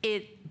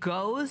 It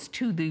goes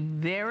to the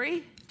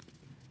very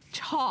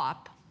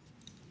top,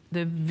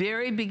 the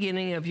very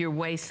beginning of your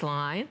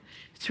waistline,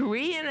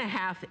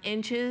 3.5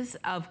 inches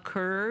of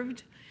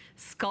curved,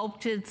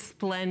 sculpted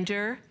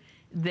splendor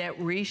that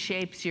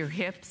reshapes your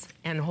hips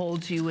and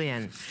holds you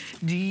in.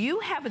 Do you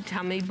have a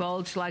tummy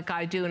bulge like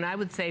I do? And I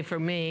would say for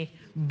me,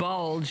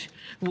 bulge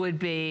would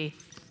be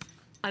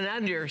an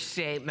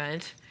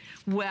understatement.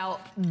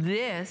 Well,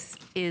 this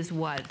is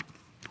what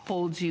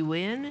holds you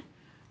in,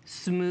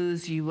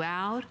 smooths you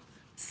out,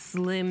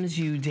 slims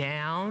you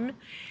down.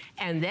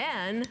 And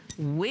then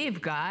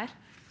we've got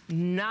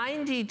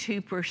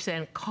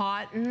 92%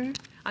 cotton.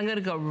 I'm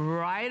gonna go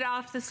right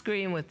off the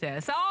screen with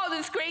this. Oh,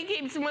 the screen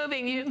keeps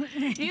moving. You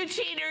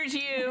cheaters,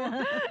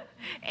 you.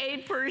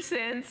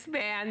 8%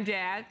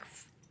 spandex.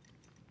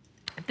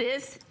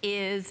 This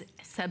is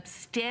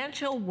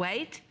substantial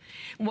weight.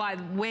 By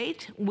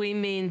weight, we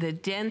mean the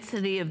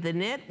density of the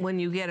knit. When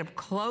you get up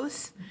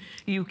close,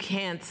 you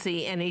can't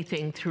see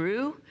anything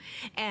through.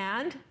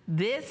 And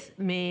this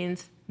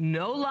means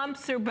No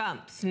lumps or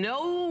bumps,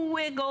 no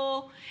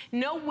wiggle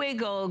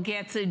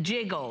gets a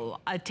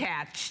jiggle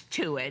attached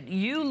to it.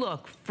 You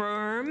look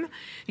firm,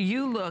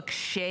 you look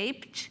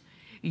shaped,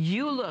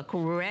 you look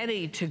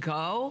ready to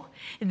go.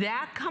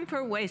 That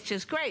comfort waist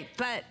is great,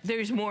 but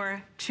there's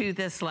more to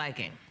this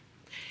legging.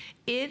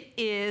 It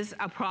is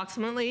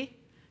approximately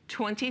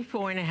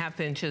 24.5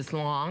 inches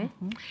long,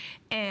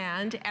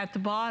 and at the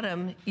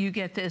bottom, you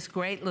get this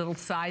great little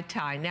side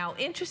tie. Now,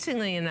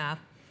 interestingly enough,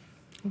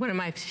 one of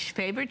my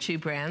favorite shoe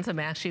brands, I'm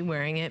actually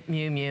wearing it,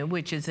 Miu Miu,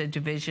 which is a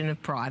division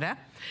of Prada.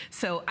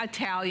 So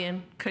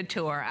Italian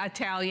couture,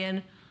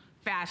 Italian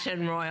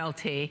fashion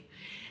royalty.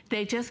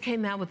 They just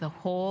came out with a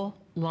whole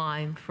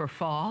line for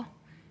fall.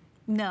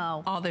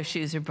 No. All their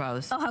shoes are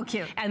bows. Oh, how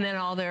cute. And then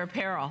all their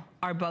apparel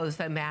are bows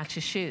that match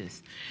the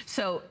shoes.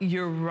 So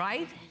you're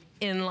right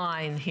in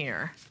line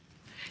here.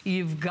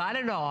 You've got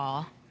it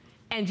all,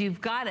 and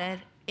you've got it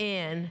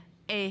in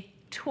a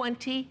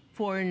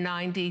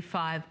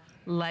 $24.95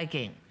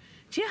 legging.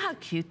 Do you know how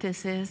cute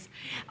this is?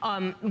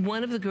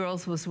 One of the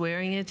girls was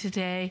wearing it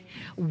today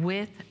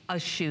with a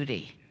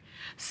shootie.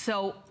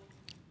 So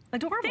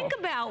adorable. Think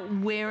about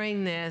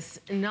wearing this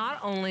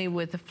not only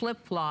with a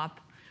flip-flop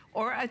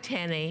or a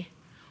tenny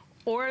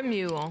or a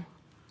mule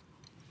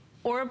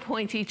or a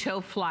pointy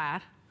toe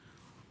flat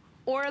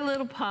or a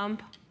little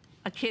pump,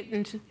 a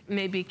kitten,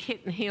 maybe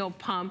kitten heel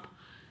pump.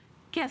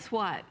 Guess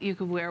what? You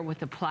could wear it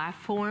with a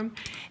platform.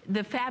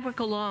 The fabric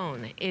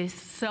alone is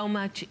so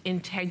much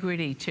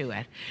integrity to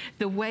it.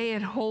 The way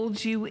it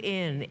holds you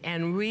in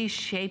and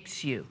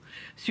reshapes you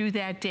through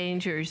that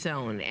danger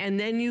zone. And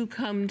then you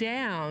come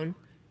down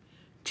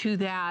to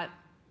that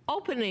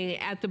opening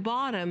at the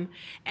bottom,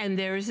 and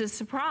there's a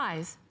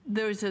surprise.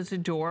 There's those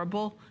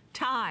adorable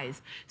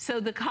ties.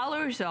 So the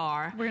colors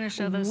are, we're gonna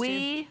show those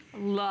we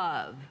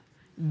love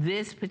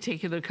this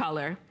particular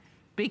color,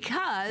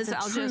 because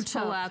I'll just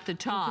pull out the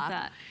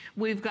top.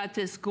 We've got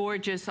this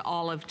gorgeous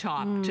olive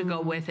top to go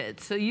with it.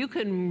 So you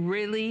can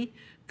really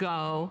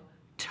go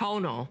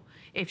tonal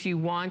if you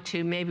want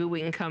to. Maybe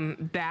we can come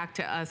back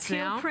to us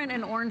now. Teal print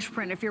and orange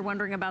print, if you're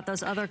wondering about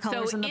those other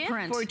colors in the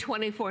print. So if for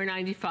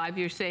 $24.95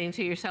 you're saying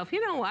to yourself,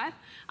 you know what,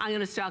 I'm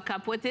gonna stock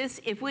up with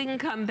this. If we can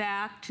come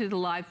back to the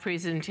live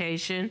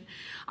presentation,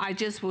 I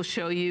just will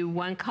show you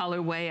one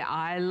colorway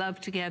I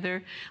love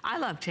together. I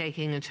love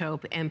taking a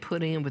taupe and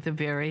putting it with a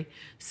very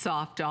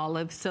soft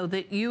olive so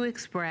that you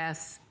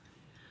express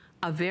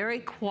a very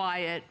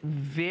quiet,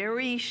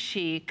 very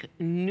chic,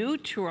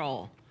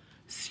 neutral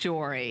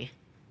story,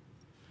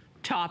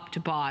 top to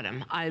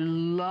bottom. I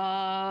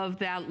love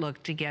that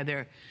look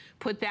together.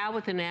 Put that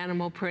with an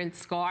animal print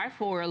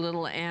scarf or a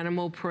little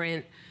animal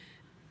print,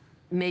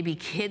 maybe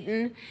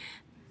kitten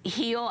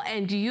heel,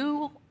 and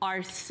you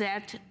are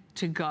set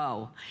to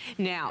go.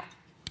 Now,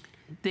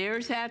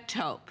 there's that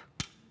taupe.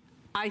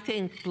 I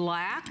think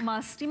black. You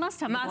must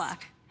have the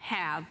black.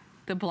 Have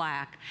the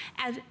black.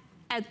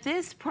 At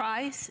this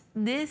price,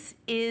 this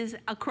is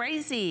a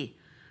crazy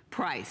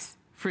price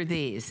for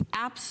these.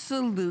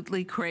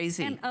 Absolutely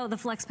crazy. And oh, the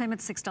flex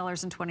payment's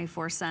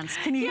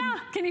 $6.24. Can you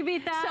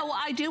beat that? So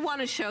I do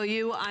want to show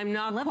you. I'm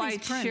not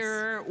quite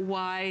sure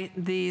why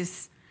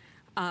these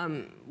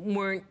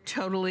weren't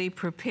totally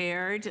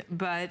prepared,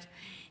 but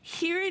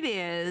here it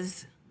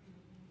is,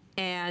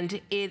 and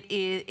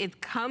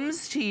it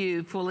comes to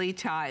you fully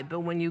tied.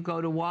 But when you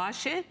go to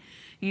wash it,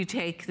 you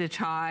take the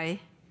tie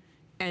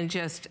and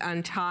just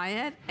untie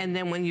it, and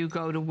then when you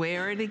go to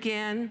wear it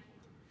again,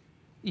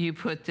 you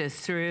put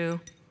this through.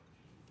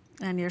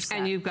 And you're set.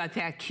 And you've got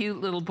that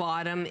cute little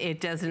bottom.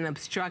 It doesn't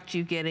obstruct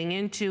you getting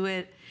into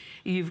it.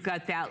 You've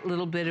got that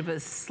little bit of a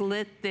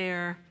slit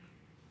there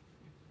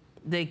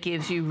that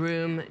gives you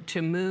room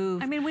to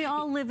move. I mean, we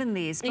all live in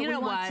these, but you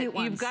know we want what? cute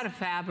ones. You've got a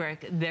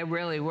fabric that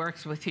really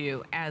works with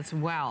you as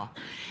well.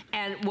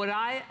 And what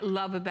I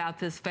love about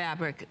this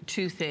fabric,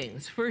 two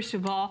things. First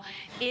of all,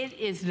 it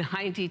is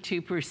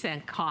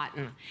 92%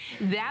 cotton.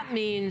 That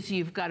means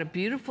you've got a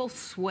beautiful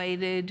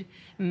suede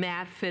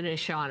matte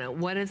finish on it.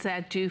 What does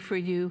that do for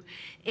you?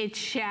 It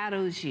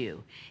shadows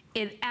you.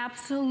 It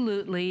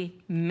absolutely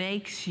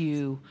makes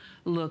you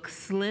look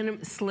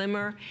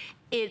slimmer.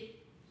 It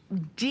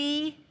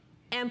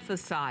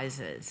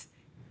de-emphasizes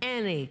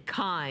any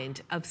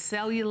kind of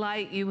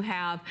cellulite you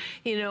have.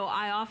 You know,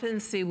 I often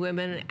see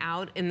women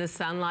out in the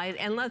sunlight,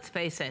 and let's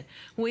face it,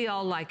 we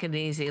all like an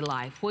easy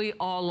life. We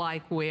all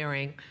like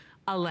wearing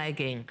a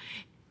legging,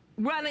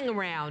 running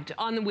around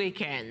on the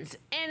weekends,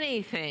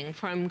 anything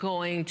from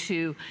going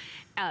to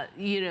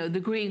you know, the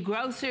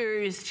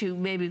greengrocers to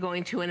maybe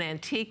going to an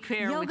antique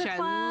fair, yoga which class.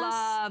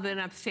 I love in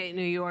upstate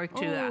New York,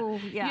 to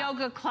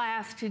yoga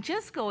class, to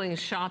just going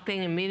shopping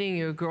and meeting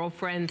your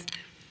girlfriends.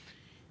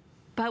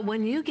 But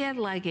when you get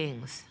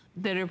leggings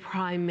that are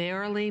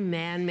primarily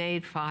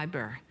man-made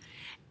fiber,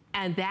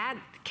 and that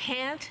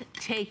can't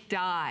take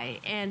dye,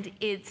 and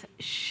it's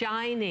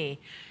shiny,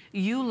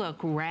 you look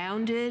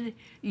rounded,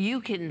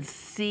 you can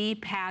see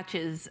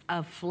patches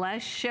of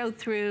flesh show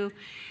through,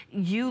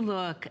 you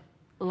look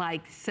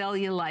like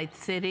Cellulite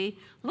City.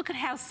 Look at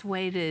how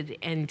suede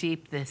and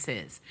deep this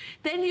is.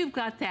 Then you've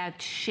got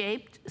that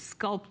shaped,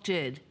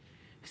 sculpted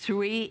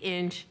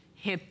 3-inch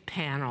hip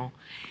panel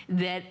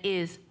that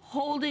is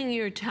holding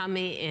your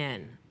tummy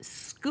in,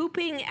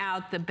 scooping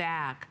out the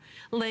back,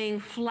 laying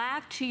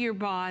flat to your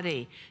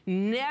body,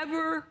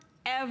 never,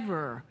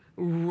 ever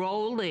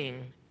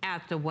rolling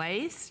at the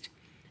waist,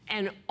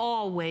 and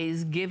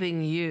always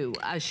giving you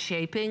a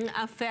shaping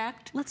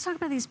effect. Let's talk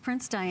about these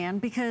prints, Diane,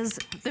 because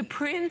the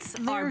prints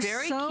are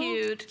very so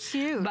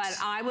cute, but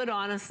I would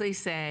honestly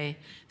say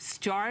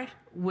start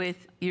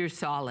with your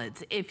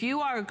solids. If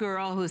you are a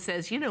girl who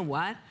says, you know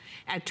what,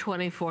 at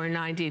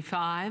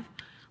 $24.95,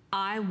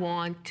 I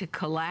want to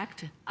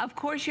collect, of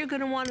course you're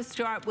gonna want to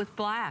start with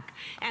black.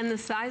 And the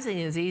sizing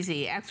is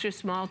easy, extra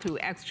small through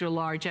extra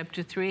large up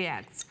to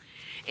 3X.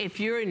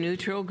 If you're a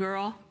neutral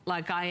girl,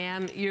 like I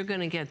am, you're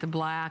gonna get the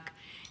black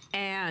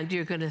and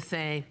you're gonna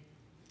say,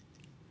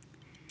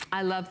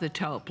 I love the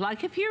taupe.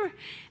 Like if you're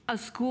a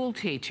school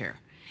teacher,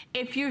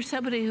 if you're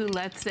somebody who,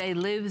 let's say,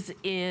 lives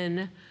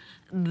in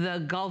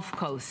the Gulf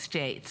Coast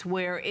states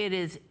where it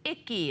is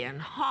icky and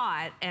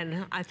hot,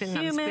 and I think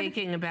I'm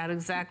speaking about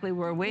exactly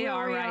where we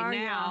are right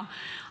now.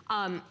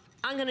 Yeah.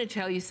 I'm gonna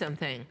tell you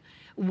something.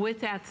 With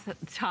that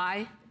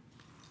tie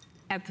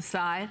at the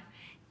side,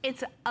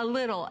 it's a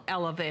little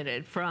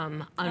elevated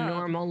from a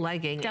normal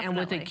legging. Definitely. And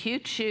with a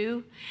cute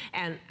shoe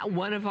and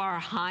one of our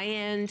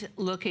high-end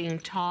looking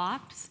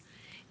tops,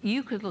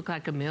 you could look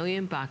like $1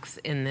 million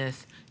in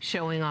this,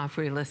 showing off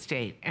real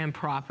estate and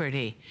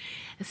property.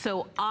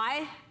 So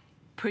I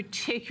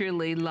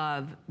particularly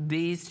love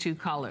these two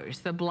colors,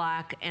 the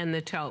black and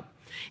the taupe.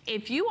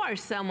 If you are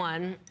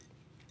someone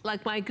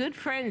like my good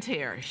friend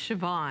here,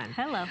 Siobhan.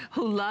 Hello.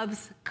 Who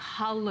loves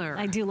color.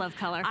 I do love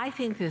color. I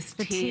think this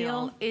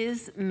teal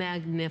is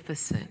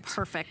magnificent.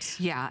 Perfect.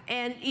 Yeah,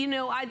 and you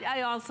know,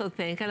 I also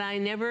think, and I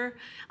never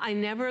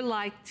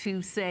like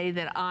to say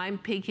that I'm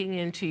peeking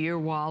into your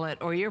wallet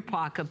or your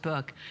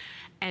pocketbook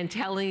and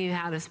telling you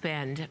how to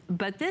spend,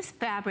 but this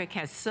fabric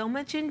has so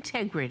much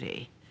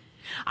integrity.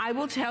 I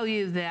will tell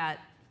you that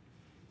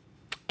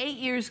 8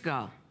 years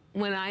ago,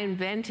 when I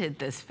invented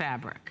this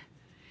fabric,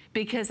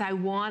 because I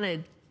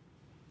wanted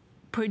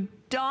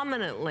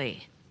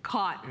predominantly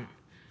cotton,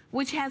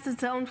 which has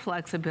its own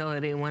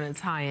flexibility when it's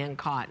high-end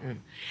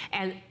cotton,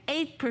 and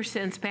 8%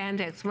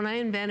 spandex. When I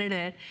invented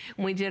it,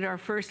 we did our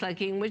first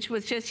legging, which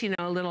was just, you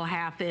know, a little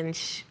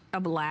half-inch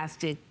of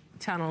elastic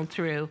tunneled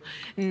through,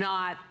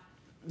 not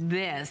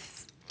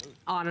this,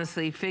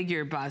 honestly,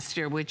 figure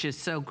buster, which is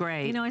so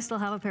great. You know, I still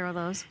have a pair of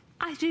those.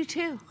 I do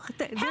too.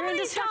 How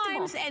many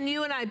times, and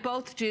you and I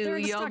both do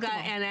yoga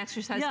and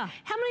exercise, how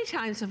many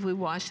times have we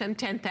washed them?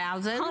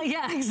 10,000? Oh,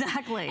 yeah,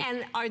 exactly.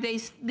 And are they,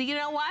 you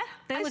know what?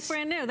 They look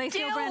brand new. They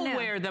feel brand new. I still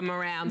wear them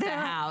around the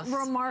house. They're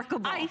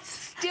remarkable. I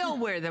still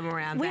wear them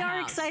around the house. We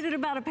are excited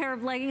about a pair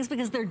of leggings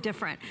because they're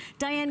different.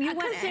 Diane, you went...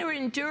 Because they're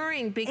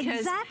enduring, because,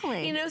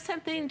 exactly. You know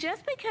something,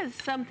 just because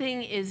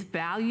something is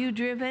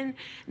value-driven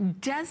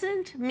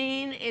doesn't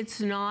mean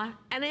it's not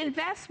an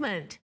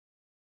investment.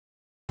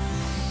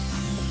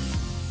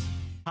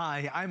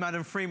 Hi, I'm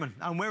Adam Freeman,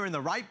 and we're in the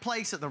right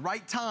place at the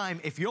right time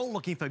if you're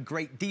looking for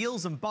great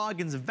deals and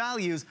bargains and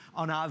values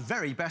on our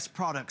very best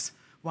products.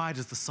 Why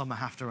does the summer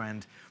have to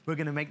end? We're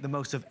going to make the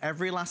most of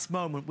every last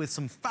moment with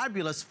some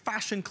fabulous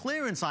fashion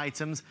clearance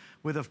items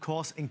with, of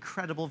course,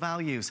 incredible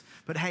values.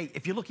 But hey,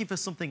 if you're looking for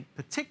something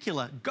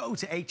particular, go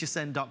to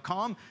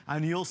hsn.com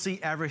and you'll see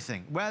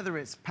everything. Whether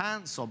it's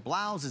pants or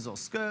blouses or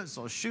skirts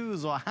or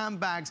shoes or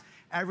handbags,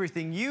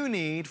 everything you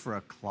need for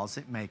a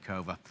closet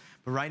makeover.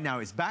 But right now,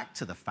 it's back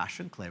to the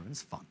fashion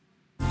clearance fun.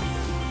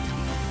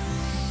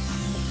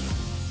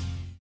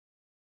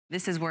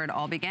 This is where it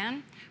all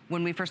began.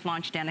 When we first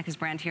launched Danica's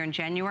brand here in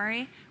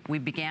January, we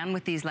began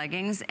with these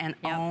leggings, and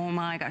oh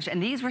my gosh,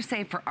 and these were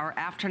saved for our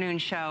afternoon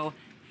show.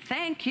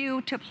 Thank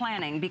you to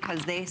planning,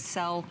 because they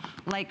sell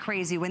like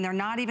crazy when they're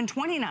not even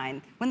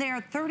 $29. When they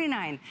are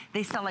 $39,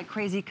 they sell like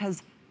crazy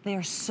because they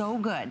are so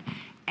good.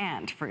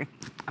 And I'm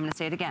gonna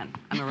say it again,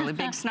 I'm a really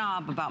big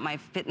snob about my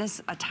fitness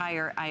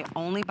attire. I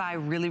only buy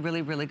really,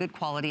 really, really good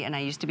quality, and I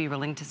used to be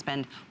willing to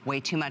spend way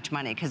too much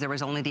money because there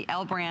was only the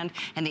L brand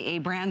and the A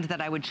brand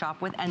that I would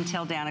shop with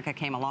until Danica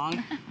came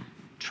along.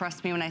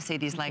 Trust me when I say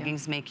these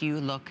leggings make you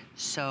look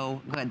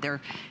so good.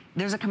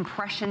 There's a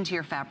compression to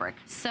your fabric.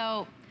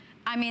 So,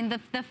 I mean,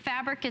 the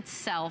fabric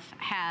itself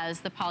has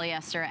the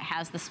polyester, it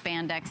has the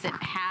spandex, it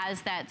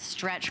has that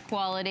stretch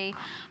quality,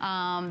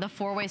 the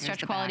four-way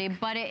stretch quality,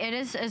 but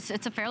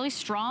it's a fairly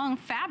strong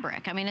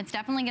fabric. I mean, it's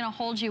definitely gonna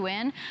hold you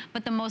in,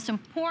 but the most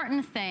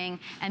important thing,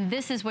 and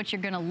this is what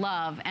you're gonna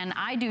love, and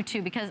I do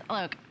too, because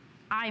look,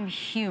 I'm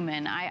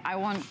human. I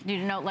want you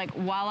to know, like,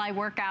 while I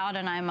work out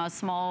and I'm a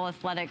small,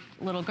 athletic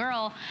little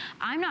girl,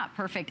 I'm not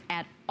perfect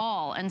at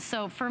all. And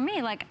so for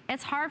me, like,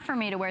 it's hard for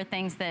me to wear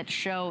things that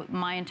show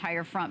my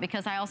entire front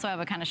because I also have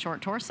a kind of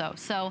short torso.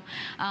 So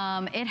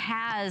it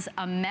has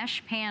a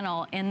mesh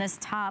panel in this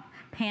top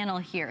panel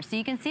here. So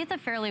you can see it's a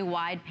fairly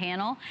wide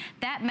panel.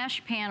 That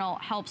mesh panel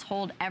helps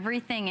hold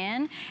everything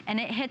in, and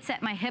it hits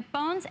at my hip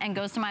bones and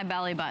goes to my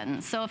belly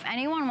button. So if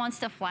anyone wants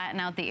to flatten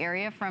out the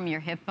area from your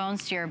hip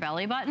bones to your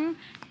belly button,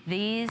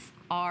 these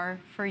are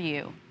for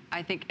you.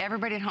 I think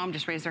everybody at home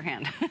just raised their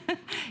hand.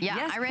 Yeah,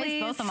 yes, I raised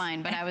please. both of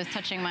mine, but I was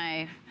touching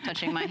my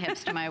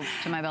hips to my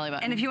belly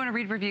button. And if you want to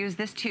read reviews,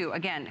 this too,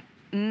 again,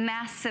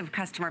 massive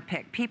customer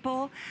pick.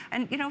 People,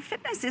 and you know,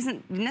 fitness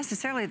isn't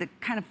necessarily the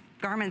kind of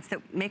garments that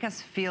make us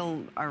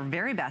feel our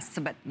very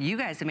best, but you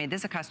guys have made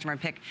this a customer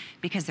pick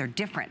because they're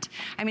different.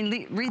 I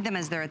mean, read them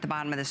as they're at the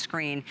bottom of the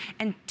screen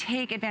and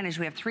take advantage.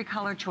 We have 3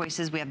 color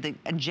choices. We have the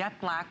jet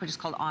black, which is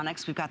called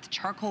Onyx. We've got the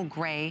charcoal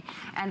gray,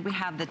 and we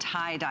have the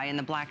tie-dye in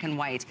the black and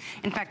white.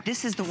 In fact,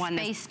 this is the one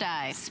that's space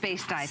dye.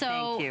 Space dye, so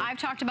thank you. I've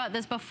talked about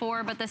this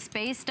before, but the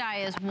space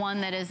dye is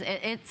one that is,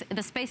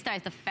 the space dye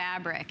is the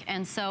fabric.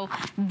 And so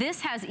this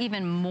has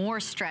even more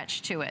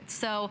stretch to it.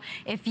 So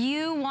if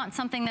you want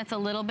something that's a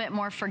little bit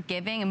more forgiving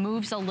and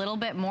moves a little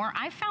bit more,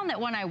 I found that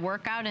when I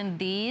work out in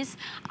these,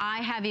 I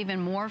have even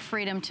more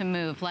freedom to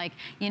move. Like,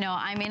 you know,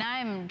 I mean,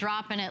 I'm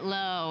dropping it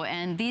low,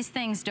 and these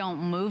things don't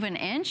move an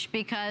inch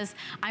because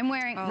I'm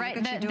wearing,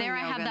 there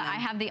I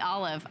have the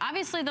olive.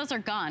 Obviously, those are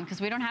gone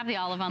because we don't have the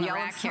olive on the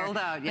rack here. Sold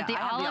out. Yeah, but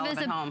the olive is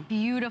a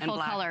beautiful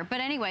color.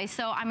 But anyway,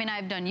 so I mean,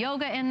 I've done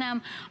yoga in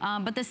them,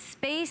 but the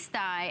space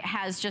dye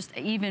has just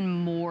even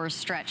more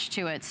stretch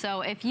to it.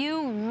 So if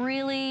you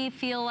really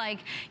feel like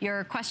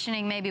you're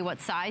questioning maybe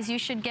what size you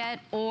should get,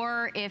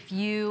 or if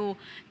you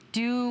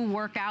do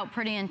work out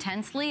pretty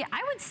intensely,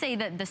 I would say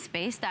that the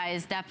space dye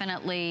is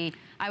definitely,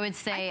 I would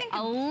say,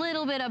 a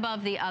little bit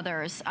above the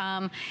others.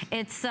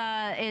 It's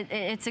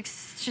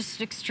just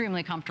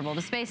extremely comfortable.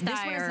 The space dye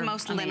This one is the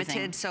most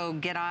limited, so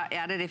get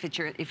at it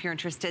if you're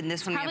interested in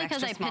this one. Probably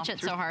because I pitch it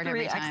so hard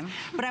every time.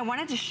 But I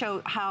wanted to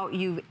show how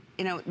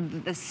you know,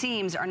 the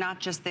seams are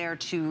not just there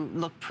to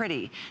look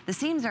pretty. The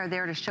seams are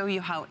there to show you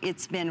how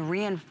it's been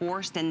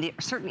reinforced in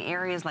certain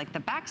areas like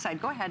the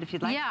backside. Go ahead if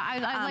you'd like. Yeah,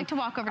 I'd like to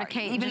walk over to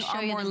Kate and just show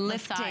you more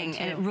lifting,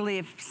 and it really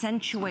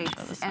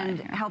accentuates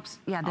and helps.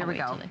 Yeah, there we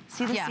go.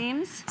 See the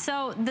seams?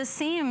 So the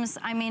seams,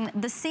 I mean,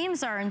 the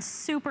seams are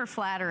super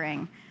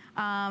flattering.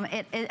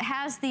 It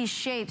has these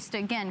shapes to,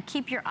 again,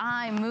 keep your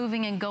eye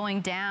moving and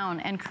going down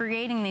and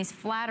creating these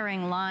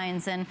flattering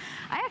lines. And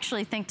I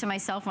actually think to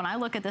myself, when I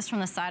look at this from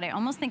the side, I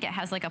almost think it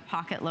has like a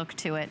pocket look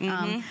to it.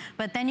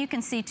 But then you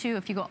can see too,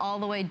 if you go all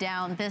the way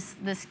down, this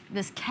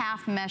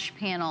calf mesh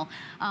panel,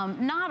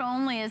 not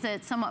only is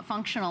it somewhat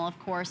functional, of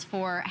course,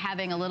 for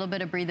having a little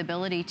bit of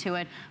breathability to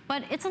it,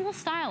 but it's a little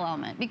style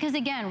element. Because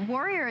again,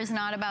 Warrior is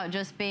not about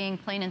just being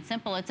plain and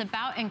simple. It's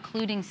about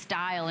including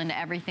style into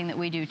everything that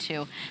we do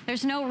too.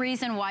 There's no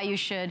reason why you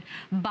should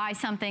buy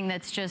something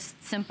that's just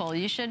simple.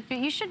 There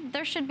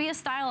should be a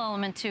style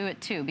element to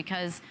it too,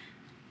 because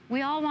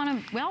we all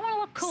want to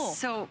look cool.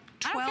 So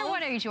 12, I don't care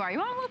what age you are. You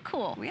want to look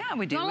cool. Yeah,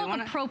 we do. You want to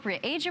look appropriate,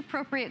 age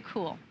appropriate,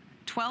 cool.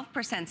 12%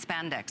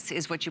 spandex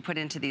is what you put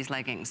into these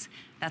leggings.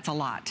 That's a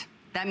lot.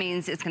 That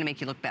means it's going to make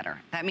you look better.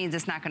 That means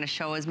it's not going to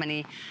show as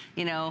many,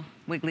 you know,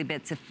 wiggly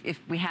bits if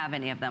we have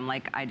any of them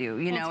like I do.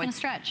 You know, it's going to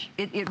stretch.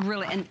 It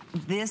really, and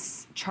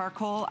this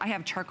charcoal, I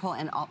have charcoal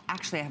and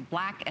actually I have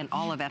black and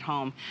olive at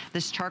home.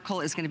 This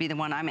charcoal is going to be the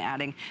one I'm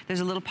adding. There's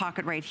a little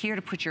pocket right here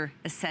to put your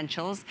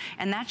essentials,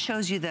 and that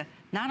shows you the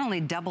not only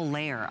double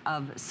layer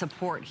of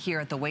support here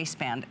at the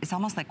waistband, it's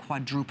almost like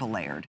quadruple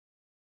layered.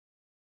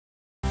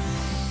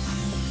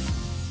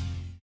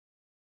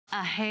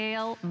 A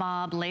Hale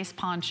Bob lace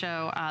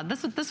poncho.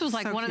 This was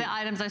like one of the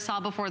items I saw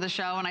before the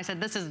show, and I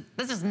said, this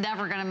is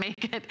never gonna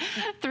make it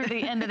through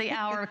the end of the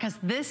hour, because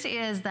this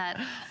is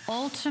that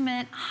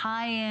ultimate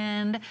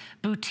high-end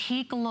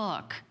boutique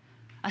look.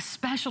 A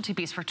specialty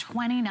piece for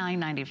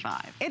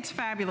 $29.95. It's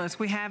fabulous.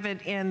 We have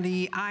it in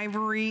the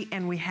ivory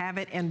and we have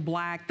it in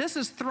black. This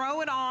is throw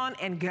it on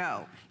and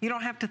go. You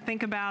don't have to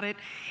think about it.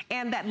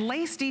 And that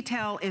lace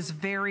detail is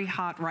very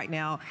hot right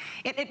now.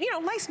 You know,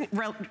 lace,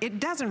 it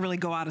doesn't really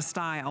go out of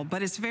style,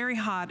 but it's very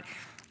hot.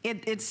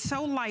 It's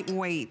so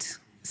lightweight.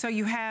 So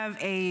you have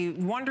a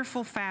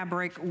wonderful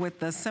fabric with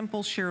the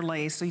simple sheer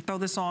lace. So you throw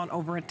this on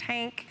over a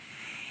tank.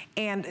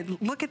 And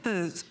look at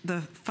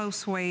the faux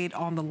suede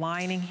on the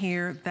lining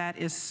here. That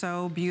is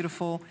so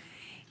beautiful.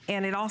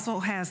 And it also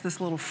has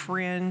this little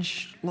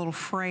fringe, little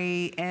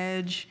fray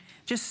edge.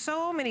 Just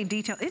so many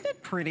details. Isn't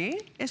it pretty?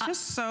 It's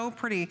just so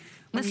pretty.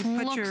 This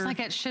looks like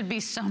it should be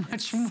so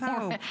much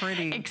more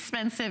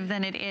expensive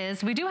than it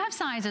is. We do have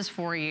sizes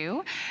for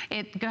you.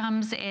 It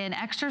comes in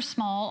extra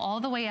small all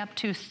the way up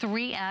to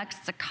 3X.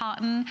 It's a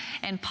cotton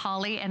and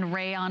poly and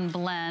rayon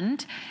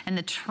blend. And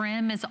the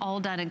trim is all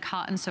done in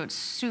cotton, so it's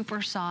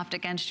super soft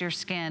against your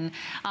skin.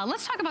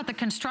 Let's talk about the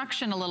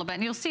construction a little bit.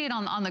 And you'll see it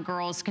on the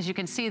girls, because you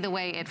can see the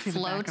way it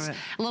floats. A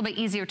little bit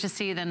easier to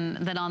see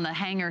than on the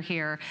hanger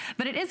here.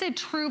 But it is a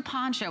true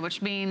poncho,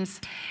 which means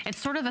it's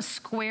sort of a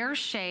square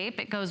shape.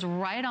 It goes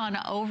right on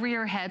over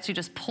your head, so you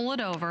just pull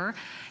it over.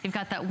 You've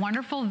got that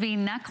wonderful V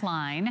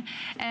neckline,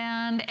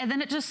 and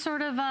then it just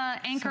sort of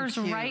anchors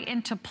right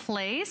into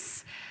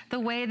place the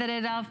way that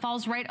it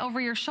falls right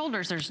over your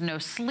shoulders. There's no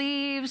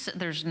sleeves,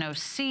 there's no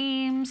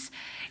seams.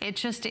 It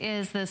just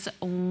is this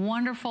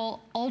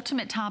wonderful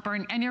ultimate topper,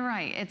 and you're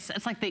right, it's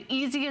like the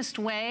easiest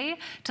way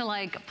to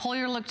like pull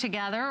your look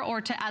together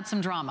or to add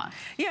some drama.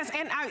 Yes,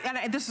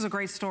 and this is a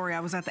great story. I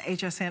was at the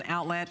HSN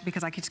outlet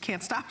because I just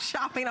can't stop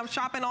shopping. I'm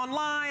shopping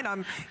online,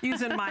 I'm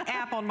using my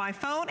app on my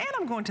phone, and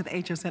I'm going to the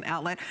HSN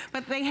outlet.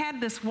 But they had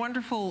this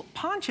wonderful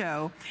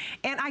poncho,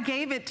 and I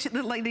gave it to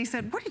the lady.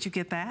 Said, "Where did you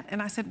get that?"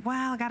 And I said,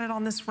 "Well, I got it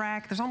on this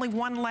rack. There's only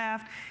one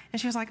left." And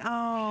she was like,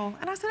 "Oh."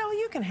 And I said, "Oh,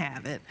 you can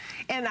have it."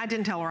 And I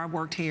didn't tell her I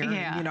worked here.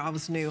 Yeah. And, you know, I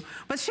was new.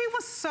 But she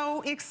was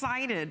so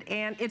excited,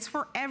 and it's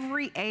for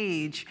every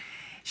age.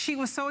 She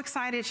was so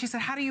excited. She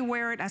said, "How do you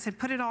wear it?" I said,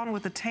 "Put it on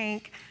with a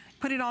tank.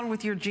 Put it on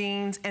with your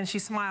jeans," and she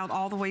smiled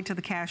all the way to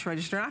the cash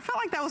register. And I felt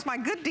like that was my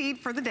good deed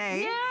for the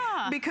day.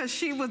 Yeah. Because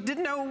she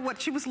didn't know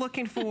what she was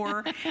looking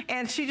for,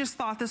 and she just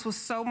thought this was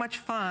so much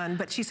fun,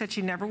 but she said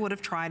she never would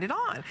have tried it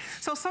on.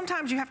 So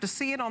sometimes you have to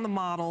see it on the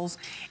models,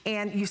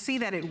 and you see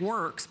that it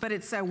works, but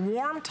it's a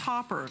warm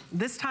topper.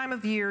 This time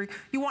of year,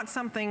 you want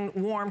something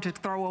warm to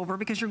throw over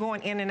because you're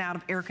going in and out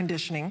of air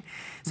conditioning.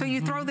 So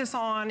you throw this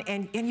on,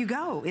 and you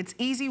go. It's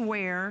easy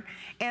wear,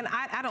 and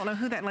I don't know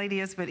who that lady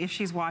is, but if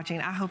she's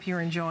watching, I hope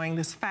you're enjoying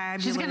this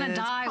fabulous She's gonna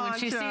die poncho. when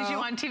she sees you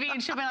on TV,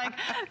 and she'll be like,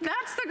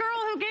 "That's the girl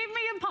who gave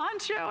me a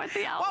poncho at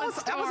the outlet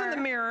store." I was in the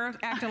mirror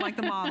acting like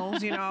the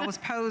models, you know, I was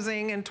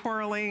posing and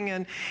twirling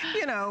and,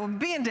 you know,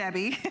 being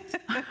Debbie.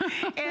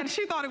 And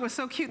she thought it was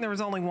so cute, and there was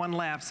only one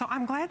left. So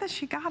I'm glad that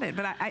she got it,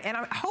 but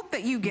I hope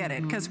that you get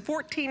it, because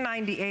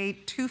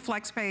 $14.98, 2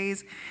 flex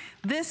pays.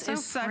 This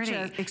is such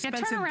an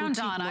expensive turn around,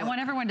 boutique Donna. look. I want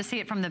everyone to see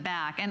it from the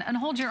back, and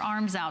hold your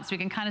arms out so we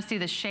can kind of see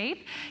the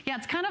shape. Yeah,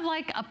 it's kind of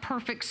like a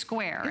perfect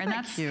square, and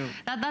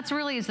that's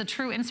really is the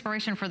true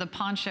inspiration for the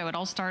poncho. It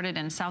all started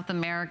in South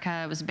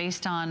America. It was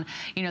based on,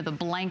 you know, the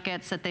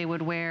blankets that they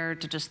would wear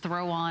to just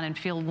throw on and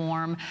feel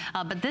warm.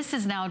 But this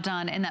is now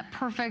done in that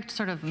perfect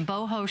sort of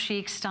boho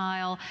chic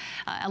style,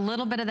 a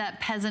little bit of that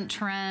peasant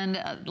trend,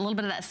 a little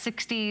bit of that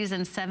 60s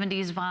and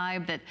 70s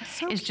vibe that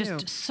is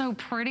just so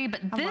pretty. But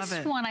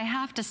this one, I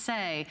have to say,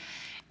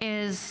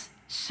 is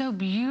so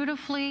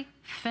beautifully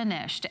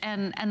finished,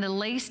 and the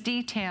lace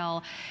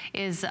detail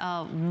is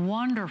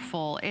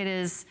wonderful. It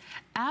is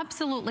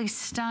absolutely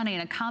stunning,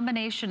 a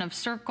combination of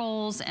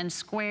circles and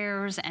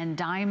squares and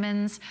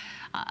diamonds.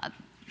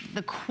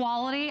 The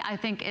quality, I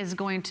think, is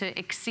going to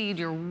exceed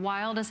your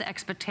wildest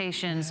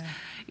expectations.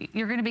 Yeah.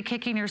 You're going to be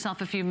kicking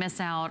yourself if you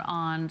miss out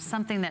on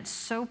something that's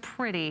so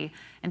pretty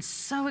and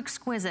so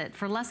exquisite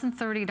for less than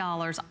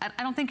 $30.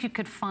 I don't think you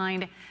could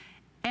find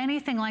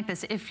anything like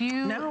this. If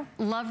you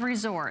love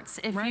resorts,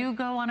 if you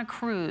go on a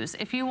cruise,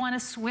 if you want a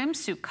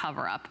swimsuit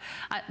cover-up,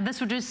 this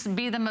would just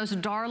be the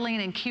most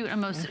darling and cute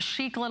and most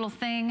chic little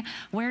thing.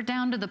 Wear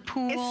down to the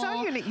pool, it's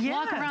so unique.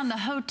 Walk around the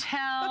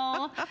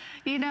hotel.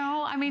 You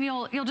know, I mean,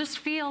 you'll just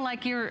feel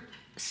like you're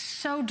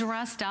so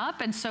dressed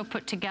up and so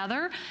put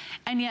together,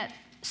 and yet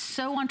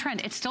so on trend.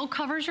 It still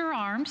covers your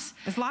arms.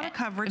 There's a lot of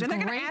coverage, and they're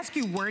going to ask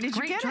you, where did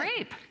you get drape.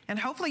 it? And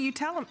hopefully you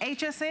tell them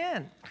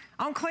HSN.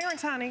 On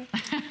clearance, honey.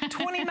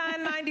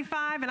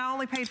 $29.95, and I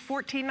only paid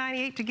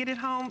 $14.98 to get it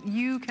home.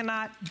 You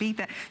cannot beat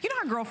that. You know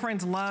how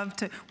girlfriends love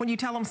to, when you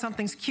tell them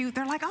something's cute,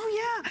 they're like,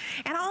 "Oh yeah,"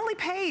 and I only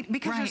paid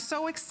because you're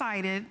so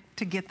excited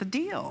to get the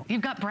deal.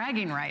 You've got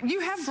bragging rights. You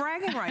have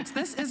bragging rights.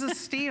 This is a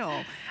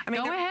steal. I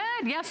mean, go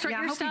ahead. Yeah, straight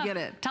your I hope stuff. you get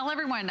it. Tell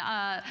everyone.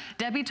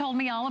 Debbie told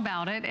me all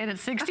about it, and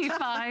it's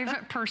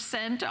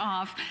 65%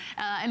 off.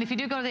 And if you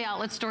do go to the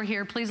outlet store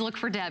here, please look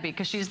for Debbie,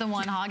 because she's the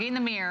one hogging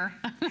the mirror.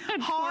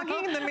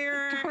 Hogging the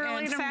mirror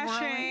and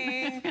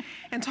sashaying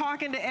and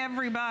talking to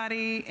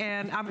everybody,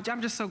 and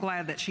I'm just so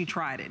glad that she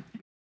tried it.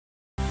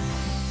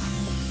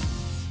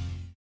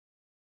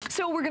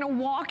 So we're going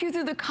to walk you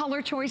through the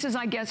color choices,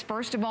 I guess.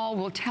 First of all,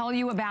 we'll tell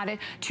you about it.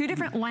 2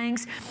 different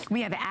lengths.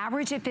 We have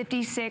average at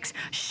 56,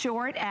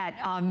 short at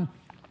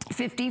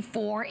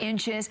 54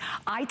 inches.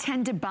 I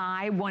tend to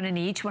buy one in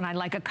each when I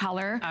like a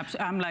color.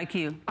 I'm like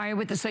you. All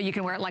right, so you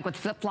can wear it like with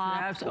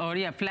flip-flops. Or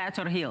flats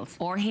or heels.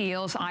 Or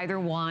heels, either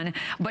one.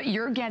 But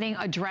you're getting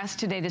a dress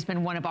today that's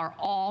been one of our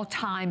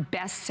all-time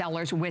best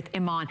sellers with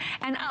Iman,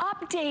 and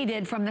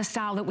updated from the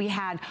style that we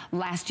had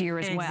last year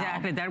as well.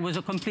 Exactly, that was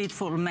a complete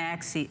full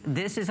maxi.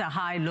 This is a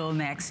high-low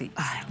maxi.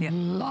 I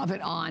love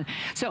it on.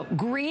 So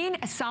green,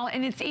 solid,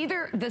 and it's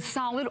either the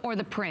solid or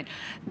the print.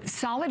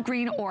 Solid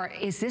green, or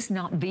is this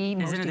not the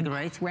most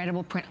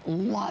incredible print?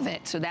 Love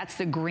it. So that's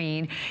the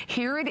green.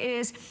 Here it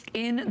is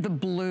in the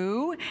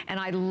blue, and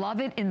I love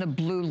it in the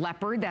blue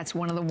leopard. That's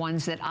one of the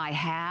ones that I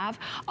have.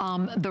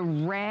 The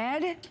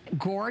red,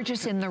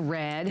 gorgeous in the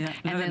red. Yeah,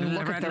 and then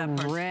look at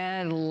the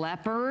red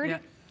leopard. Yeah.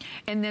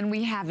 And then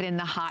we have it in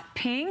the hot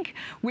pink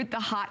with the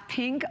hot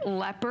pink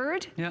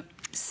leopard. Yep.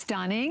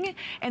 Stunning.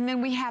 And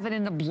then we have it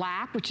in the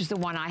black, which is the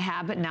one I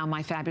have, but now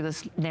my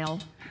fabulous nail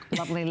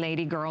lovely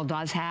lady girl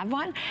does have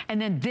one.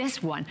 And then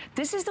this one.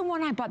 This is the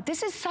one I bought.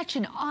 This is such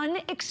an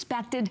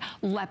unexpected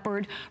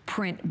leopard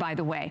print, by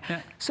the way.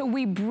 Yeah. So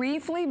we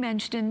briefly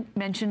mentioned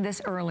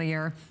this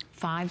earlier.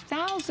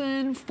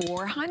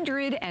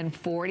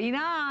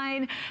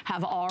 5,449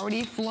 have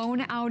already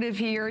flown out of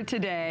here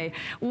today.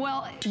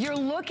 Well, you're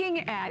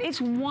looking at, it's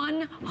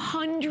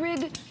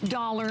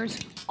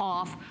 $100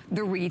 off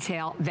the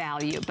retail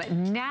value. But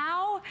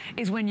now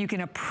is when you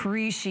can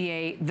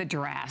appreciate the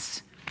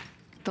dress.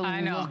 The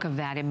look of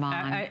that,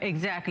 Iman.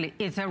 Exactly.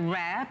 It's a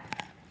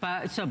wrap.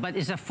 But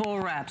it's a full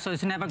wrap, so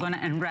it's never going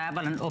to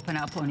unravel and open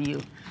up on you.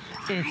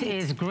 Right. It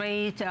is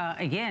great,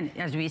 again,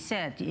 as we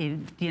said,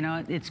 you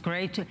know, it's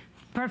great,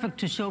 perfect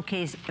to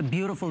showcase a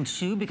beautiful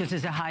shoe because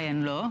it's a high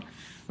and low,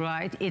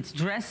 right? It's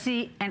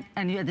dressy and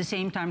at the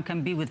same time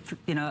can be with,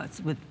 you know,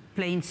 with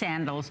plain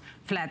sandals,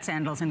 flat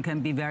sandals, and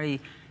can be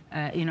very,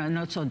 you know,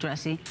 not so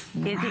dressy.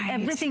 Right.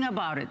 Everything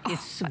about it,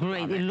 it's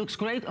great. It looks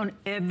great on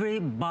every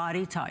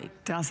body type.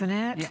 Doesn't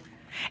it? Yeah.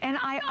 And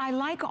I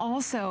like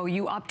also,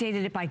 you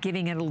updated it by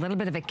giving it a little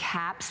bit of a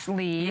cap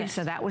sleeve. Yes.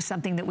 So that was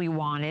something that we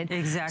wanted.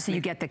 Exactly. So you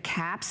get the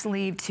cap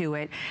sleeve to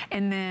it.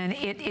 And then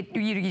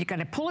you're going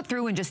to pull it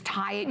through and just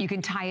tie it. You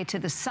can tie it to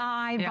the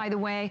side, by the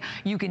way.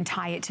 You can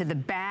tie it to the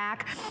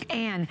back.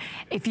 And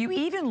if you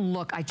even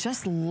look, I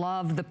just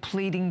love the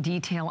pleating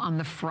detail on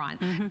the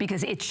front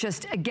because it's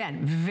just,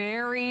 again,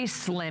 very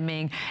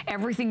slimming.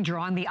 Everything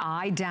drawing the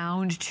eye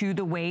down to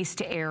the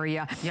waist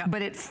area. Yep.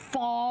 But it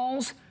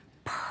falls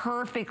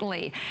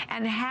perfectly.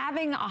 And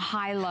having a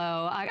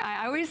high-low,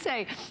 I always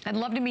say, I'd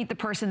love to meet the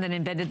person that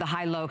invented the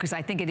high-low because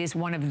I think it is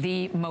one of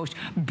the most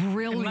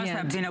brilliant. It must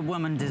have been a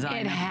woman designer.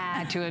 It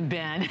had to have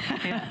been.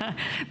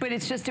 But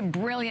it's just a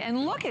brilliant,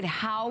 and look at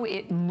how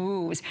it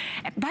moves.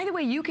 By the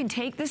way, you can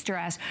take this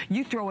dress,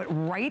 you throw it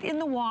right in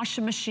the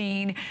washing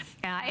machine,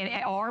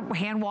 or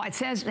hand wash. It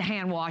says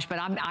hand wash, but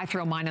I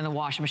throw mine in the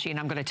washing machine,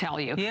 I'm going to tell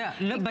you. Yeah,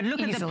 but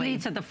look at the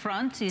pleats at the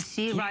front. You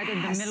see right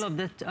in the middle of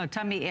the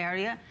tummy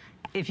area.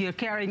 If you're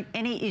carrying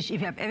any issue,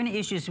 if you have any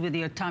issues with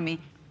your tummy,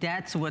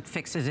 that's what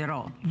fixes it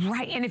all.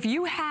 Right, and if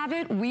you have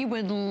it, we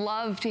would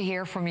love to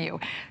hear from you.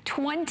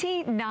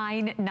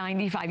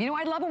 $29.95. You know,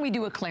 I love when we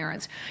do a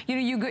clearance. You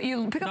know, you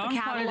pick up a catalog.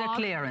 Don't call it a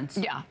clearance.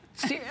 Yeah.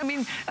 See, I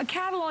mean, a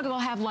catalog will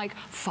have like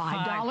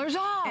 $5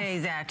 off.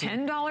 Exactly.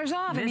 $10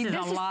 off. This is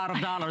a lot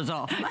of dollars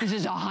off. This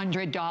is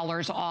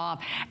 $100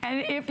 off.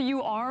 And if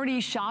you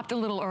already shopped a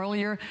little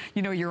earlier,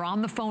 you know, you're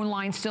on the phone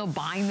line still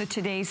buying the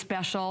Today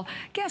Special,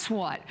 guess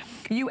what?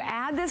 You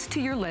add this to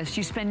your list,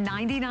 you spend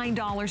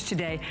 $99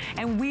 today,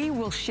 and we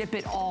will ship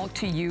it all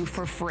to you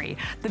for free.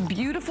 The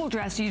beautiful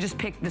dress, you just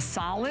pick the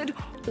solid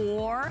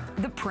or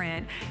the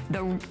print,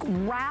 the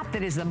wrap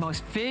that is the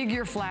most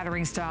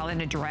figure-flattering style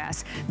in a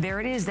dress. There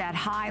it is, that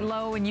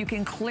high-low, and you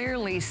can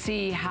clearly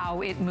see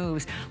how it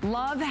moves.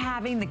 Love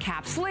having the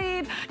cap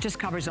sleeve, just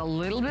covers a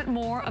little bit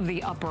more of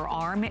the upper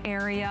arm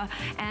area,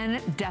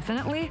 and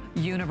definitely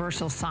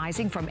universal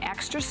sizing from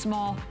extra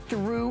small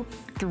through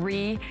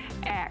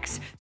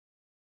 3X.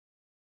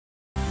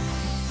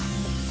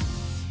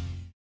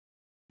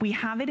 We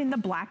have it in the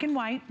black and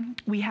white,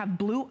 we have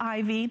blue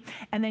ivy,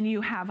 and then you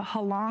have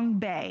Halong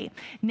Bay.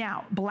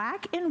 Now,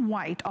 black and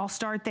white, I'll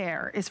start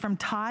there, is from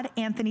Todd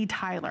Anthony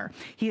Tyler.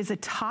 He is a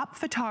top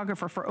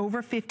photographer for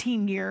over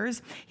 15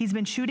 years. He's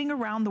been shooting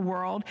around the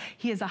world.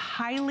 He is a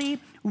highly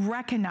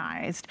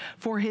recognized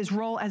for his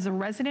role as a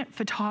resident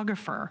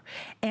photographer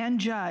and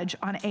judge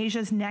on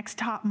Asia's Next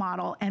Top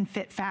Model and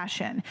Fit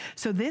Fashion.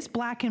 So this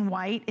black and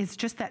white is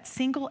just that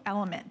single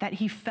element that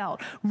he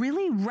felt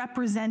really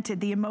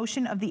represented the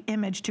emotion of the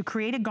image to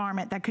create a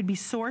garment that could be a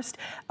source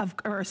of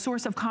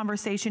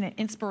conversation and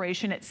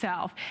inspiration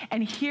itself.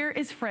 And here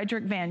is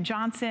Frederick Van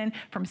Johnson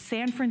from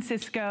San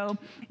Francisco.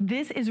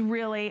 This is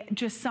really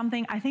just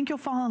something I think you'll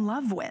fall in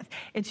love with.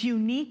 It's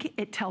unique,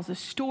 it tells a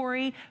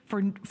story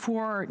for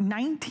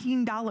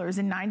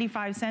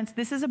 $19.95.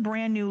 This is a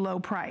brand new low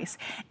price,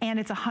 and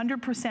it's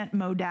 100%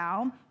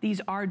 modal. These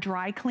are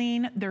dry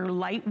clean, they're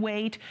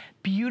lightweight,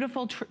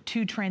 beautiful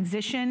to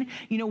transition.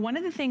 You know, one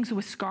of the things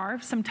with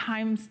scarves,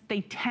 sometimes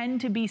they tend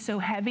to be so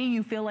heavy,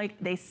 you feel like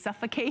they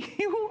suffocate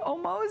you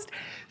almost.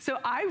 So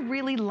I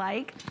really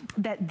like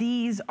that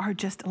these are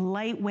just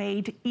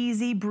lightweight,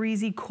 easy,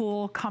 breezy,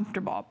 cool,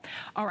 comfortable.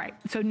 All right,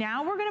 so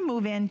now we're gonna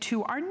move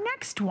into our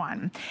next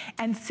one.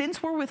 And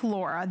since we're with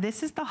Laura,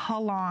 this is the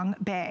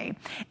Halong Bay.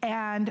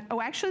 And,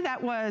 oh, actually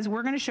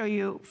we're gonna show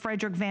you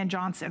Frederick Van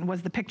Johnson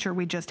was the picture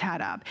we just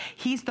had up.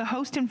 He's the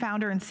host and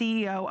founder and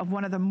CEO of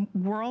one of the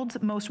world's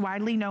most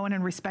widely known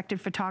and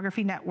respected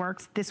photography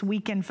networks,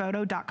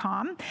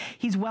 thisweekendphoto.com.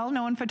 He's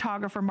well-known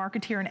photographer,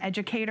 marketeer, and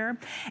educator.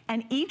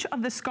 And each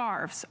of the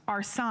scarves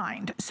are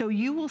signed. So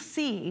you will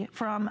see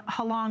from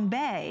Halong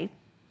Bay,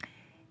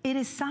 it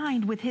is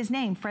signed with his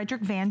name,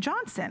 Frederick Van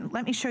Johnson.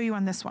 Let me show you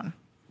on this one.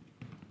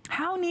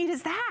 How neat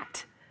is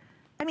that?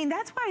 I mean,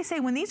 that's why I say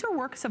when these are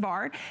works of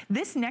art,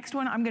 this next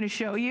one I'm gonna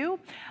show you,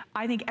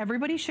 I think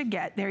everybody should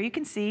get. There you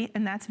can see,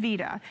 and that's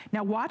Vita.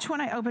 Now watch when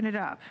I open it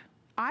up.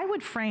 I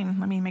would frame,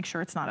 let me make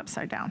sure it's not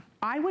upside down.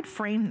 I would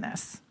frame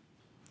this.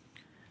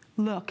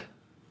 Look,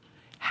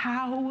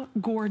 how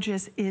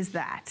gorgeous is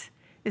that?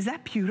 Is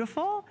that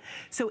beautiful?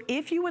 So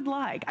if you would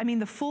like, I mean,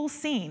 the full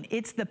scene,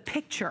 it's the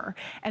picture,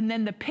 and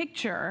then the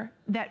picture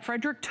that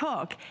Frederick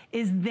took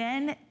is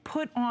then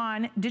put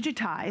on,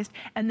 digitized,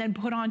 and then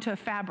put onto a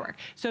fabric.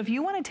 So if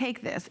you want to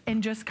take this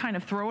and just kind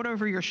of throw it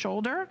over your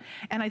shoulder,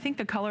 and I think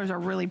the colors are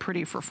really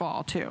pretty for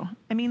fall too.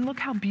 I mean, look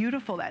how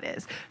beautiful that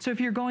is. So if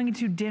you're going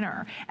to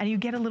dinner and you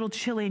get a little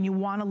chilly and you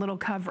want a little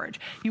coverage,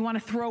 you want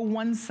to throw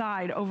one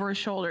side over a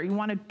shoulder, you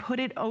want to put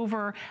it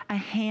over a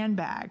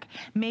handbag.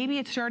 Maybe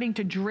it's starting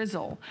to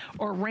drizzle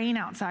or rain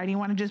outside, and you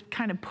want to just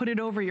kind of put it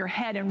over your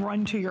head and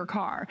run to your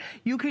car.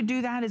 You could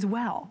do that as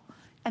well.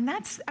 And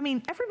that's, I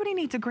mean, everybody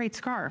needs a great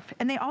scarf.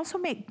 And they also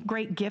make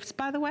great gifts,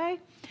 by the way.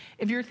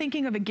 If you're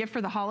thinking of a gift for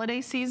the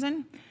holiday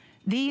season,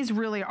 these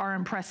really are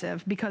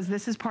impressive because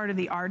this is part of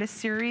the artist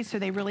series, so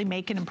they really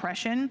make an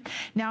impression.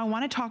 Now I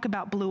want to talk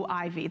about Blue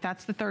Ivy.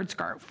 That's the third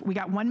scarf. We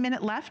got 1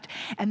 minute left,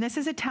 and this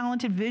is a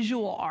talented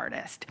visual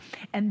artist.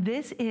 And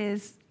this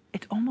is,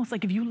 it's almost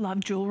like if you love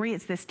jewelry,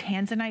 it's this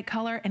tanzanite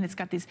color, and it's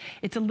got these,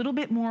 it's a little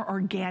bit more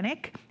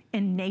organic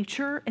in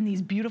nature, and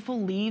these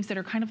beautiful leaves that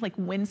are kind of like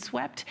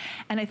windswept.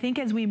 And I think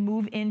as we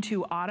move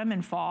into autumn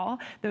and fall,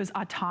 those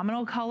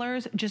autumnal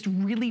colors just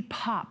really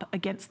pop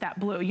against that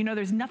blue. You know,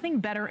 there's nothing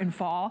better in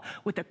fall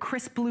with the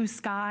crisp blue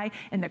sky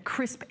and the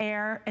crisp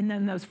air and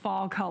then those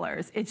fall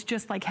colors. It's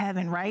just like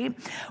heaven, right?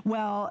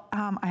 Well,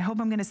 I hope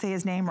I'm gonna say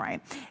his name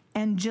right.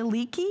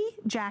 Angeliki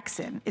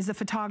Jackson is a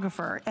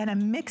photographer and a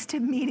mixed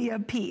media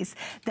piece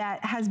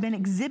that has been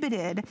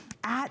exhibited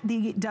at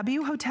the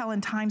W Hotel in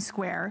Times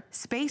Square,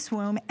 Space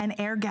Womb, and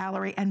Air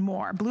Gallery, and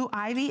more. Blue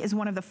Ivy is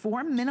one of the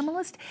 4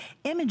 minimalist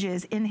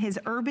images in his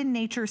Urban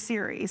Nature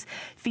series,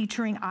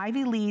 featuring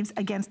ivy leaves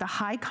against a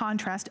high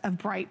contrast of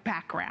bright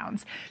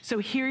backgrounds. So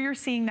here you're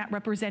seeing that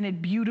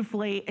represented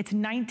beautifully. It's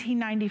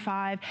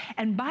 $19.95.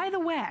 And by the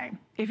way,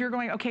 if you're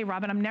going, okay,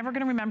 Robin, I'm never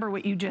gonna remember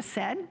what you just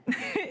said,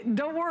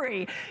 don't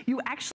worry. You actually